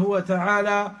subhanahu wa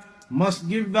ta'ala must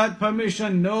give that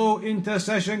permission. No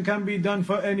intercession can be done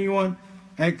for anyone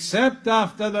except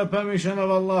after the permission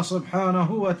of Allah subhanahu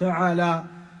wa ta'ala.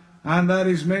 And that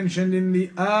is mentioned in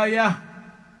the ayah,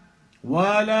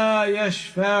 وَلَا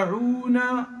يَشْفَعُونَ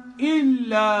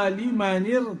إِلَّا لِمَنِ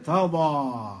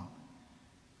ارْتَضَى.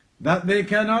 That they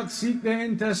cannot seek the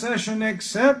intercession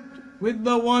except with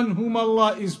the one whom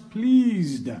Allah is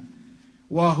pleased.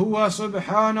 وَهُوَ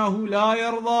سُبْحَانَهُ لَا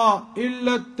يَرْضَى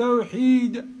إِلَّا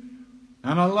التَّوْحِيدِ.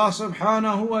 And Allah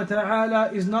subhanahu wa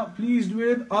ta'ala is not pleased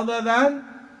with other than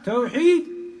Tawheed.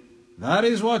 That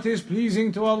is what is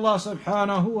pleasing to Allah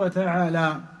subhanahu wa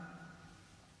ta'ala.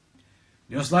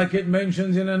 Just like it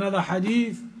mentions in another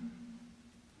hadith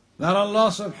that Allah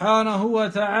subhanahu wa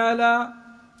ta'ala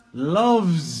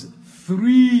loves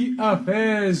 3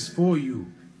 affairs for you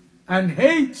and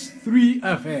hates 3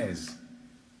 affairs.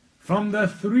 From the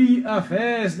 3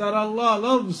 affairs that Allah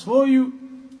loves for you,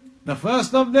 the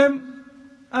first of them,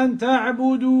 أَن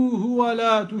تَعْبُدُوهُ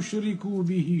وَلَا تُشْرِكُوا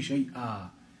بِهِ شَيْئًا.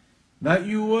 that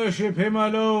you worship Him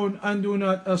alone and do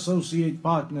not associate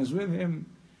partners with Him.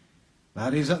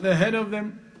 That is at the head of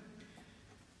them.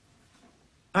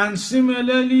 And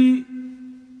similarly,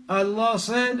 Allah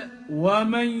said,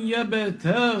 وَمَنْ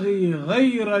يَبْتَغِي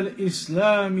غَيْرَ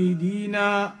الْإِسْلَامِ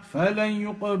دِينًا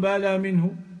فَلَنْ يُقْبَلَ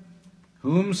مِنْهُ.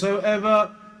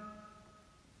 Whomsoever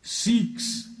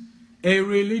seeks a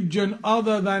religion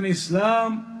other than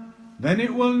Islam, then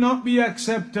it will not be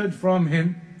accepted from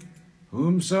him.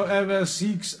 Whomsoever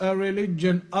seeks a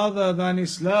religion other than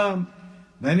Islam,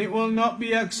 then it will not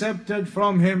be accepted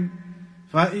from him.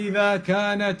 فَإِذَا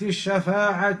كَانَتِ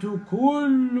الشَّفَاعَةُ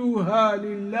كُلُّهَا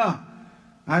لِلَّهِ.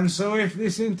 And so if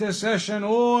this intercession,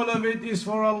 all of it is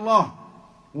for Allah,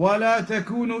 وَلَا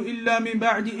تَكُونُ إِلَّا مِنْ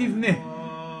بَعْدِ إِذْنِهِ.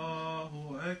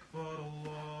 Allahu Akbar,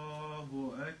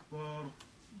 Allahu Akbar.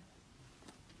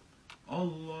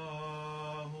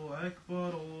 Allahu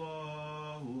Akbar,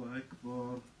 Allahu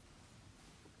Akbar.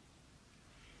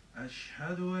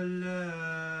 Ashhadu an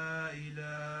la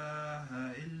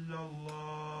ilaha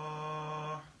illallah.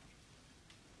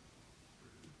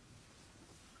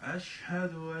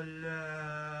 Ashhadu an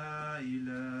la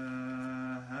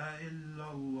ilaha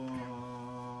illallah.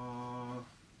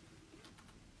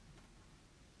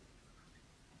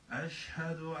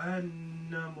 Ashhadu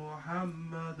anna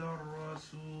Muhammadan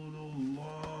Rasulullah.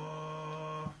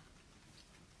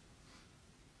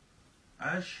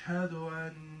 Ashhadu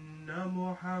anna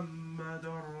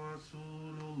Muhammadan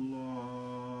Rasulullah.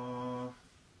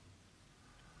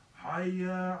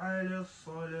 Hayya ala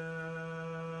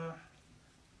salah.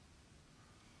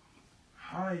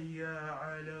 Hayya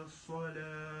ala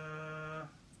salah.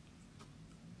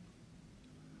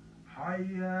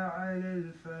 Hayya ala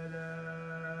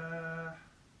al-falah.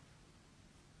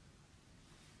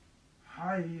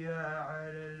 Hayya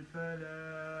ala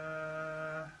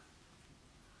al-falah.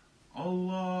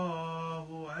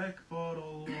 Allahu Akbar,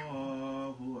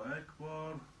 Allahu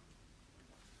Akbar.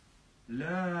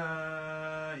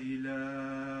 La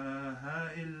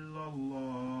ilaha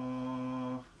illallah.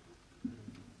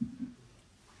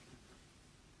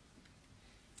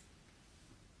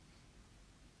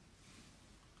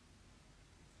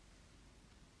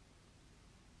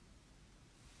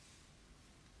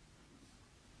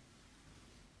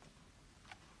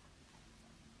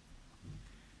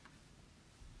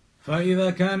 فإذا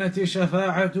كانت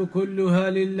الشفاعة كلها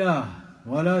لله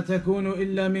ولا تكون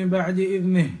إلا من بعد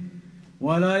إذنه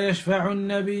ولا يشفع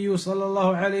النبي صلى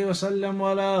الله عليه وسلم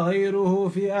ولا غيره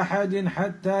في أحد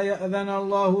حتى يأذن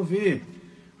الله فيه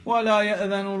ولا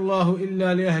يأذن الله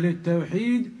إلا لأهل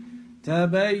التوحيد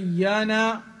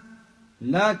تبين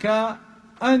لك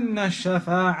أن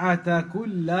الشفاعة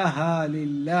كلها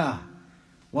لله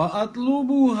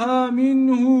وأطلبها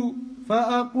منه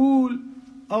فأقول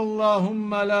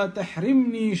اللهم لا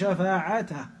تحرمني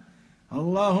شفاعته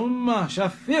اللهم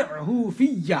شفعه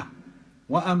في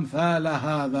وأمثال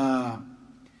هذا.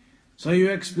 So you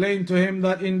explain to him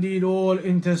that indeed all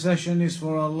intercession is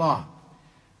for Allah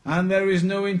and there is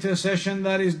no intercession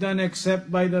that is done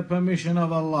except by the permission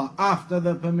of Allah, after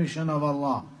the permission of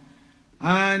Allah,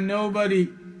 and nobody,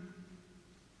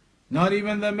 not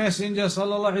even the Messenger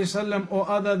sallallahu alaihi wasallam or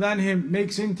other than him,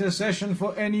 makes intercession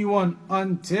for anyone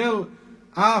until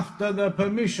after the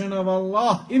permission of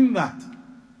Allah in that.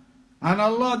 And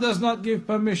Allah does not give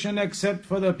permission except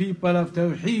for the people of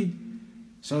Tawheed.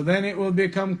 So then it will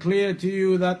become clear to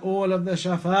you that all of the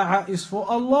shafa'ah is for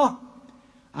Allah.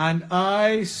 And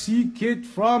I seek it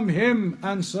from Him.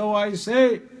 And so I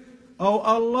say, O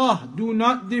Allah, do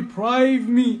not deprive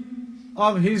me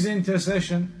of His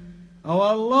intercession. O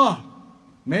Allah,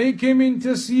 make Him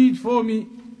intercede for me.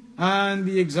 And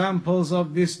the examples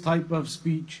of this type of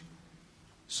speech.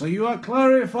 So you are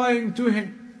clarifying to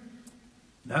him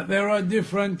that there are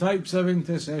different types of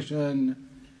intercession,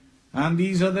 and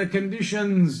these are the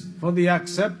conditions for the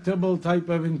acceptable type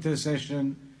of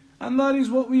intercession, and that is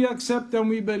what we accept and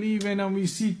we believe in and we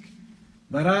seek.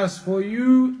 But as for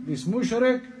you, this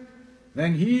mushrik,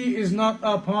 then he is not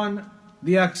upon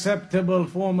the acceptable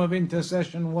form of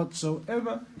intercession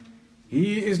whatsoever.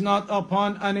 He is not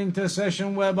upon an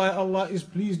intercession whereby Allah is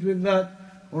pleased with that,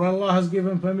 or Allah has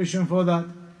given permission for that.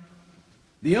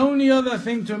 The only other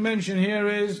thing to mention here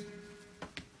is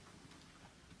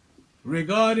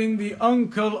regarding the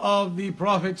uncle of the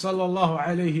Prophet sallallahu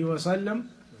alaihi wasallam,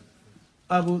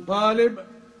 Abu Talib.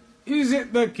 Is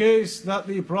it the case that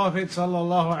the Prophet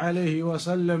sallallahu alaihi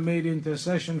wasallam made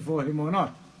intercession for him or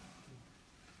not?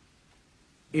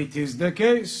 It is the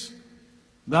case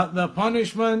that the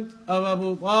punishment of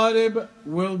Abu Talib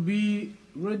will be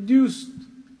reduced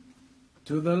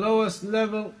to the lowest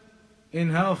level in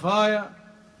hellfire,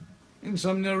 in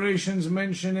some narrations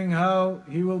mentioning how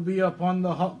he will be upon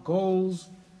the hot coals,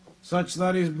 such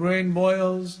that his brain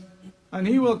boils, and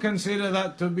he will consider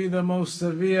that to be the most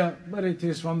severe, but it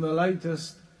is from the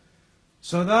lightest.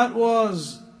 So that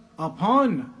was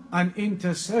upon an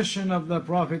intercession of the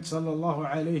Prophet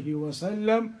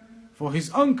ﷺ for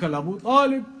his uncle Abu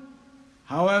Talib.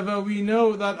 However, we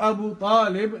know that Abu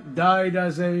Talib died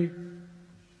as a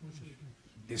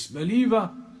disbeliever.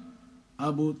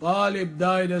 Abu Talib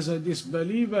died as a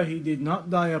disbeliever. He did not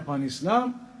die upon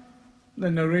Islam. The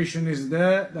narration is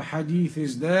there, the hadith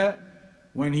is there.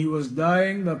 When he was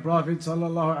dying, the Prophet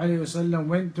ﷺ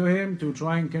went to him to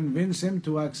try and convince him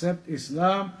to accept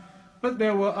Islam. But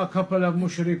there were a couple of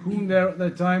mushrikun there at the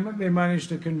time, and they managed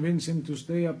to convince him to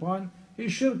stay upon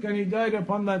his shirk, and he died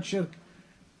upon that shirk.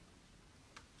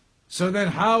 So then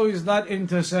how is that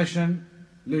intercession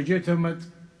legitimate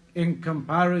in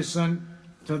comparison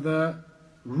to the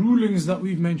rulings that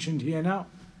we've mentioned here now?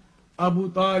 Abu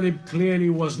Talib clearly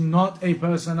was not a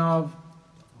person of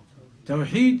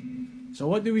Tawheed. So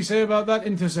what do we say about that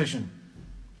intercession?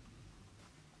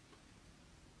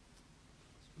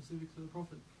 Specific to the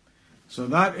Prophet. So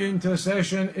that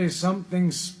intercession is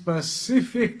something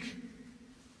specific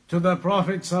to the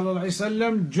Prophet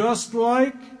ﷺ, just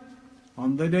like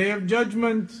on the Day of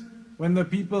Judgment, when the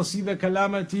people see the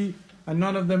calamity and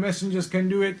none of the messengers can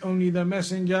do it, only the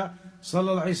Messenger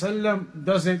ﷺ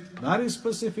does it. That is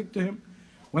specific to him.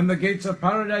 When the gates of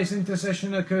paradise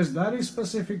intercession occurs, that is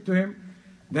specific to him.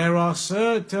 There are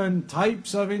certain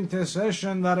types of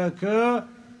intercession that occur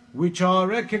which are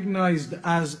recognized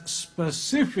as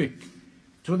specific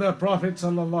to the Prophet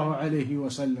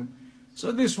ﷺ.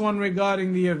 So this one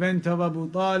regarding the event of Abu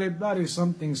Talib, that is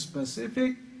something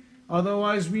specific.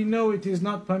 Otherwise we know it is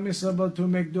not permissible to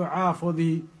make dua for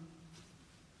the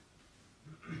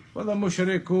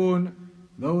mushrikun,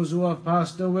 those who have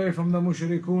passed away from the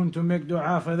mushrikun, to make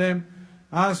dua for them.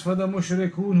 As for the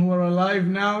mushrikun who are alive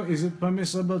now, is it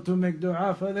permissible to make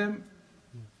dua for them?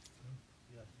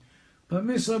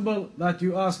 Permissible that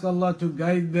you ask Allah to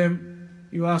guide them,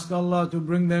 you ask Allah to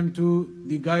bring them to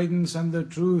the guidance and the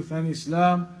truth and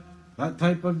Islam. That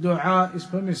type of dua is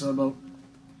permissible.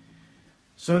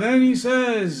 So then he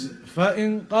says,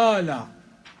 فَإِنْ قَالَ,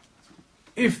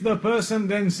 if the person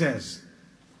then says,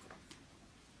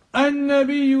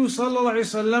 النبي صلى الله عليه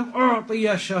وسلم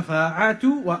أعطي الشفاعة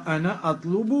وأنا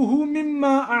أطلبه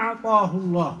مما أعطاه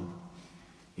الله.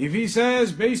 If he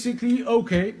says basically,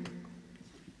 okay,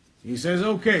 he says,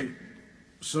 okay,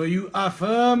 so you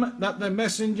affirm that the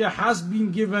messenger has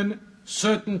been given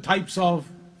certain types of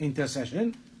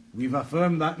intercession. We've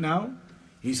affirmed that now.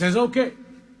 He says, okay,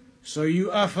 so you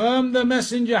affirm the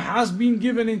messenger has been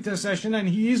given intercession and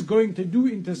he is going to do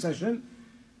intercession.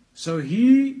 So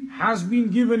he has been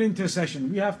given intercession.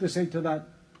 We have to say to that,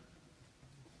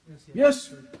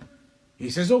 yes. He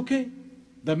says, okay,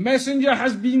 the messenger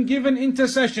has been given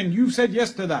intercession. You've said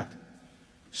yes to that.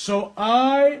 So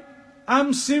I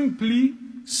am simply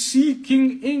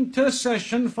seeking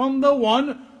intercession from the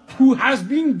one who has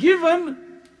been given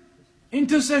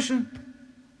intercession.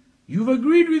 You've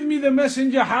agreed with me, the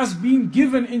messenger has been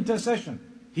given intercession.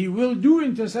 He will do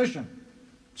intercession.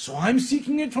 So I'm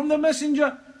seeking it from the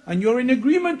messenger. And you're in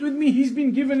agreement with me, he's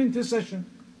been given intercession.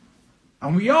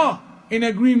 And we are in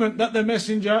agreement that the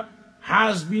messenger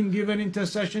has been given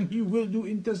intercession. He will do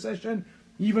intercession,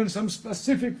 even some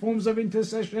specific forms of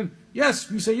intercession. Yes,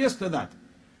 we say yes to that.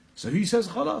 So he says,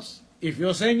 khalas, if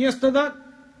you're saying yes to that,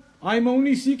 I'm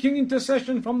only seeking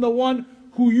intercession from the one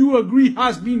who you agree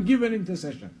has been given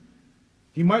intercession.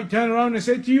 He might turn around and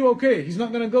say to you, okay, he's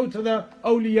not going to go to the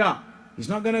awliya, he's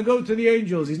not going to go to the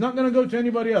angels, he's not going to go to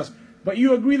anybody else. But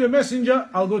you agree the messenger,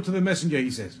 I'll go to the messenger,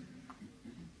 he says.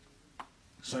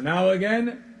 So now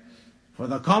again, for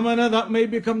the commoner that may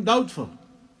become doubtful.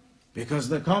 Because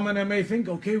the commoner may think,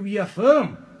 okay, we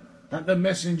affirm that the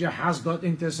messenger has got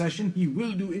intercession, he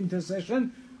will do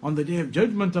intercession on the Day of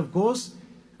Judgment, of course.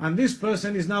 And this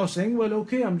person is now saying, well,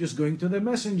 okay, I'm just going to the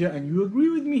messenger, and you agree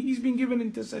with me, he's been given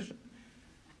intercession.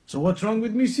 So what's wrong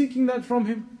with me seeking that from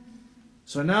him?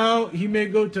 So now he may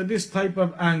go to this type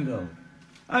of angle.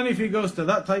 And if he goes to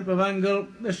that type of angle,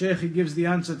 the Shaykh gives the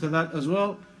answer to that as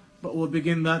well. But we'll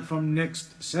begin that from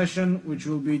next session, which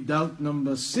will be doubt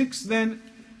number 6 then.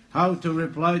 How to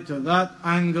reply to that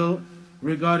angle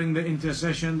regarding the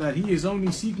intercession, that he is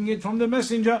only seeking it from the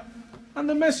messenger. And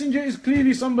the messenger is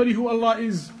clearly somebody who Allah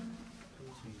is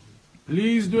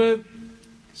pleased with.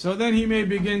 So then he may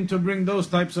begin to bring those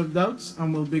types of doubts.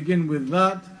 And we'll begin with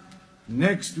that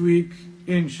next week,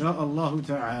 insha'Allah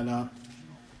ta'ala.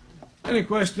 Any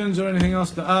questions or anything else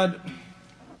to add?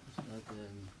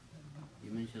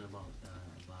 You mentioned about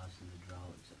Abbas and the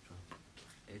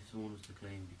someone was to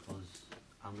claim, because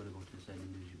I'm going to go to a certain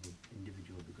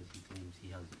individual because he claims he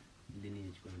has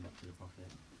lineage going back to the Prophet,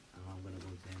 and I'm going to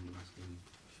go to him and ask him,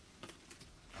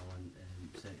 I want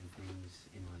certain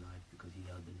things in my life because he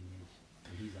has the lineage,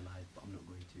 and he's alive, but I'm not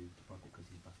going to the Prophet because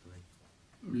he's passed away.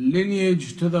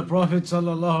 Lineage to the Prophet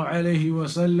sallallahu alaihi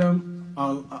wasallam,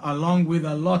 along with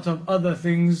a lot of other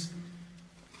things,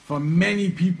 for many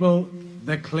people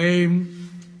the claim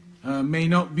may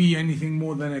not be anything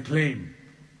more than a claim.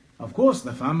 Of course,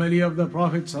 the family of the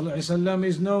Prophet ﷺ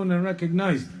is known and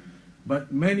recognized,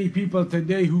 but many people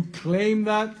today who claim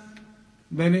that,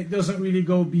 then it doesn't really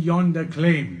go beyond a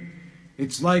claim.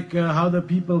 It's like how the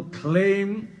people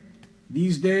claim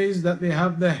these days that they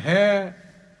have the hair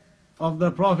of the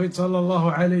Prophet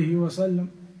ﷺ.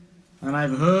 And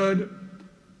I've heard,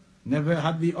 never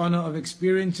had the honor of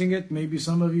experiencing it, maybe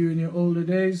some of you in your older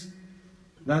days,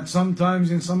 that sometimes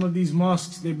in some of these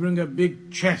mosques they bring a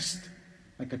big chest,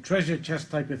 like a treasure chest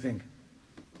type of thing.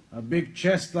 A big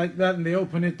chest like that, and they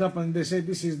open it up and they say,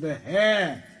 this is the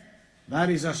hair. That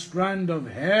is a strand of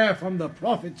hair from the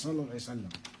Prophet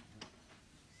ﷺ.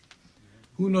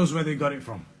 Who knows where they got it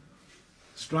from?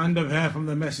 Strand of hair from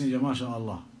the Messenger,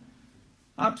 mashallah.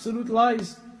 Absolute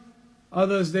lies.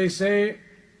 Others, they say,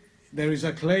 there is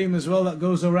a claim as well that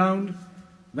goes around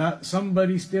that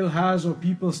somebody still has, or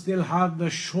people still have,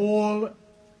 the shawl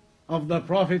of the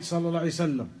Prophet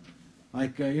ﷺ.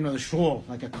 Like, the shawl,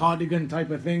 like a cardigan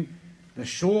type of thing. The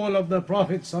shawl of the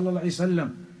Prophet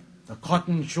ﷺ. The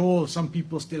cotton shawl, some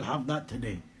people still have that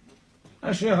today.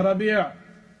 Shaykh Rabi',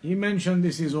 he mentioned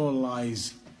this is all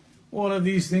lies. All of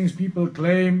these things people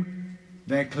claim,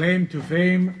 their claim to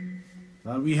fame,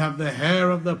 that we have the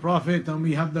hair of the Prophet and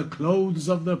we have the clothes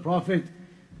of the Prophet,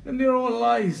 and they're all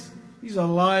lies. These are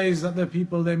lies that the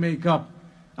people, they make up.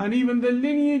 And even the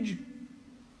lineage,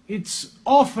 it's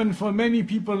often for many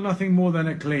people nothing more than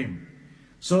a claim.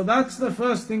 So that's the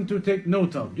first thing to take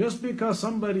note of. Just because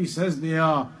somebody says they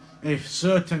are a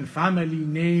certain family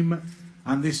name,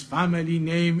 and this family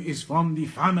name is from the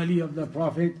family of the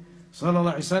Prophet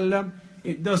ﷺ,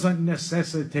 it doesn't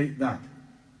necessitate that.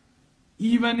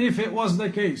 Even if it was the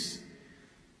case,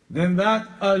 then that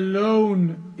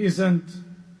alone isn't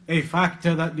a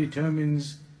factor that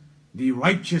determines the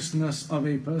righteousness of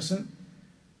a person.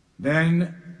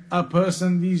 Then a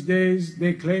person these days,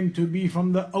 they claim to be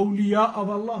from the awliya of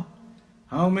Allah.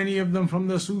 How many of them from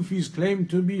the Sufis claim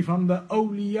to be from the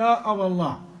awliya of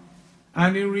Allah?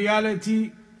 And in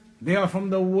reality, they are from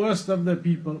the worst of the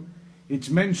people. It's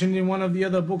mentioned in one of the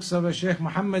other books of Shaykh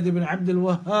Muhammad ibn Abdul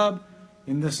Wahhab,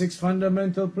 in the 6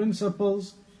 fundamental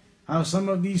principles, how some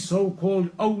of these so-called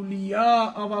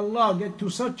awliya of Allah get to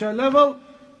such a level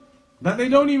that they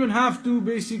don't even have to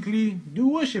basically do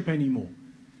worship anymore.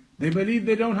 They believe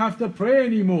they don't have to pray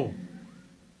anymore.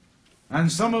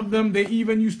 And some of them, they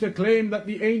even used to claim that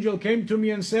the angel came to me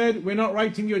and said, we're not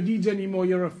writing your deeds anymore,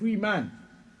 you're a free man.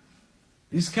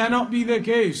 This cannot be the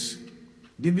case.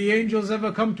 Did the angels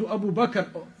ever come to Abu Bakr,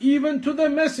 or even to the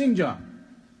messenger?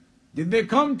 Did they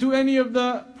come to any of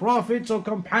the prophets or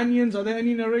companions? Are there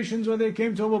any narrations where they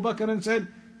came to Abu Bakr and said,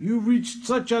 you've reached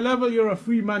such a level, you're a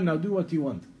free man now, do what you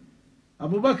want?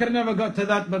 Abu Bakr never got to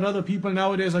that, but other people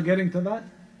nowadays are getting to that.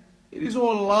 It is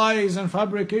all lies and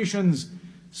fabrications.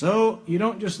 So you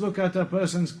don't just look at a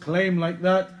person's claim like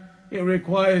that. It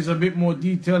requires a bit more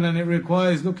detail, and it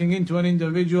requires looking into an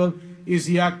individual. Is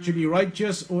he actually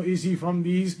righteous, or is he from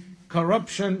these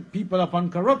corruption, people upon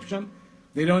corruption?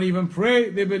 They don't even pray.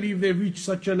 They believe they've reached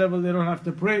such a level they don't have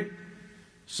to pray.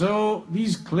 So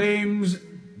these claims,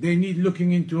 they need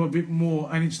looking into a bit more.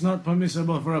 And it's not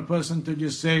permissible for a person to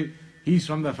just say, he's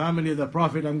from the family of the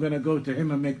Prophet, I'm going to go to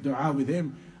him and make dua with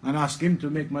him and ask him to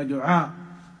make my dua.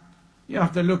 You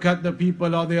have to look at the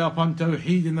people, are they upon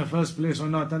Tawheed in the first place or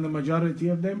not? And the majority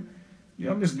of them,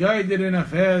 you are misguided in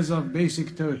affairs of basic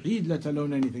Tawheed, let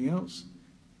alone anything else.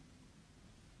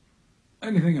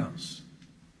 Anything else?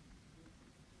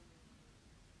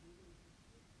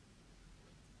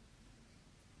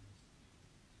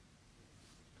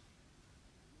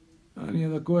 Any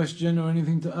other question or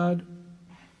anything to add?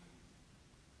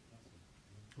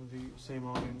 Will the same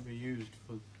argument be used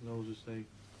for those who say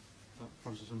that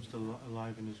Prophet is still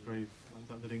alive in his grave, like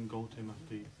that they didn't go to him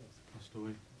after he passed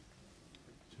away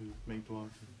to make dua?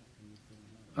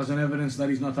 As an evidence that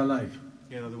he's not alive?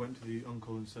 Yeah, that they went to the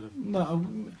uncle instead of...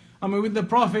 No, I mean with the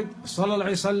Prophet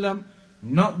ﷺ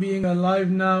not being alive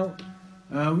now,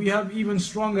 we have even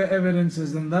stronger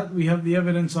evidences than that. We have the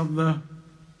evidence of the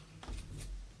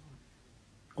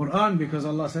Quran, because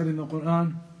Allah said in the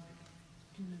Quran,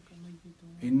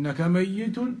 إِنَّكَ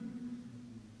مَيِّتٌ.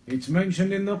 It's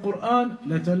mentioned in the Quran,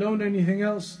 let alone anything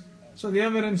else. So the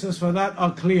evidences for that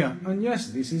are clear. And yes,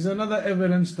 this is another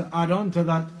evidence to add on to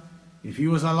that. If he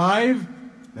was alive,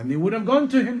 then they would have gone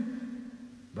to him.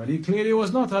 But he clearly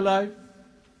was not alive.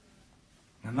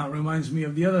 And that reminds me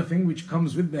of the other thing which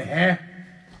comes with the hair.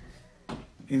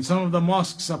 In some of the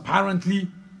mosques, apparently,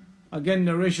 again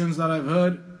narrations that I've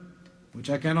heard, which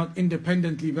I cannot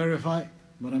independently verify,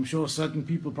 but I'm sure certain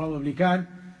people probably can,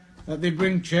 that they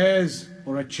bring chairs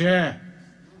or a chair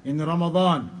in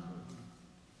Ramadan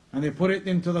and they put it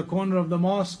into the corner of the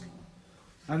mosque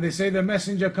and they say the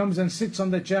messenger comes and sits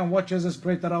on the chair and watches us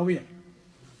pray Taraweeh.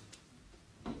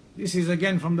 This is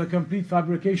again from the complete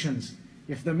fabrications.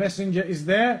 If the messenger is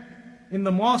there in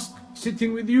the mosque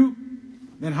sitting with you,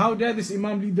 then how dare this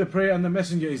imam lead the prayer and the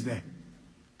messenger is there?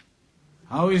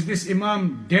 How is this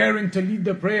imam daring to lead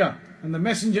the prayer and the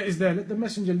messenger is there? Let the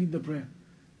messenger lead the prayer.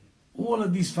 All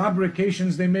of these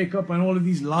fabrications they make up and all of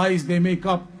these lies they make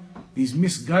up, these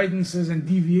misguidances and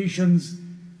deviations,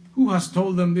 who has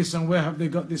told them this and where have they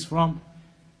got this from?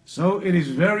 So it is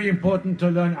very important to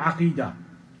learn Aqeedah,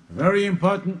 very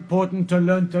important to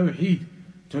learn Tawheed,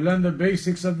 to learn the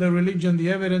basics of the religion, the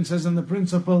evidences and the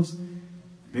principles,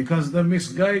 because the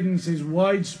misguidance is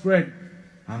widespread.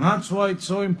 And that's why it's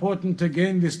so important to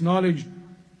gain this knowledge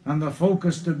and the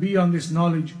focus to be on this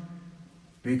knowledge.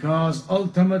 Because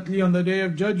ultimately on the Day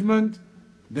of Judgment,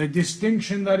 the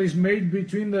distinction that is made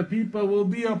between the people will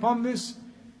be upon this.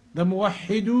 The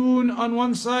muwahhidun on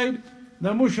one side,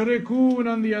 the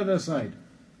mushrikun on the other side.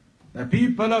 The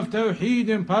people of Tawheed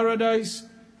in paradise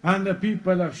and the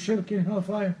people of shirk in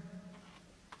hellfire.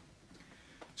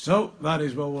 So that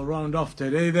is what we'll round off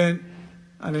today then.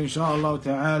 And inshallah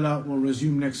ta'ala we'll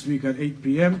resume next week at 8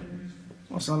 p.m.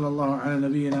 وصلى الله على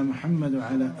نبينا محمد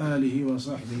وعلى آله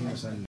وصحبه وسلم.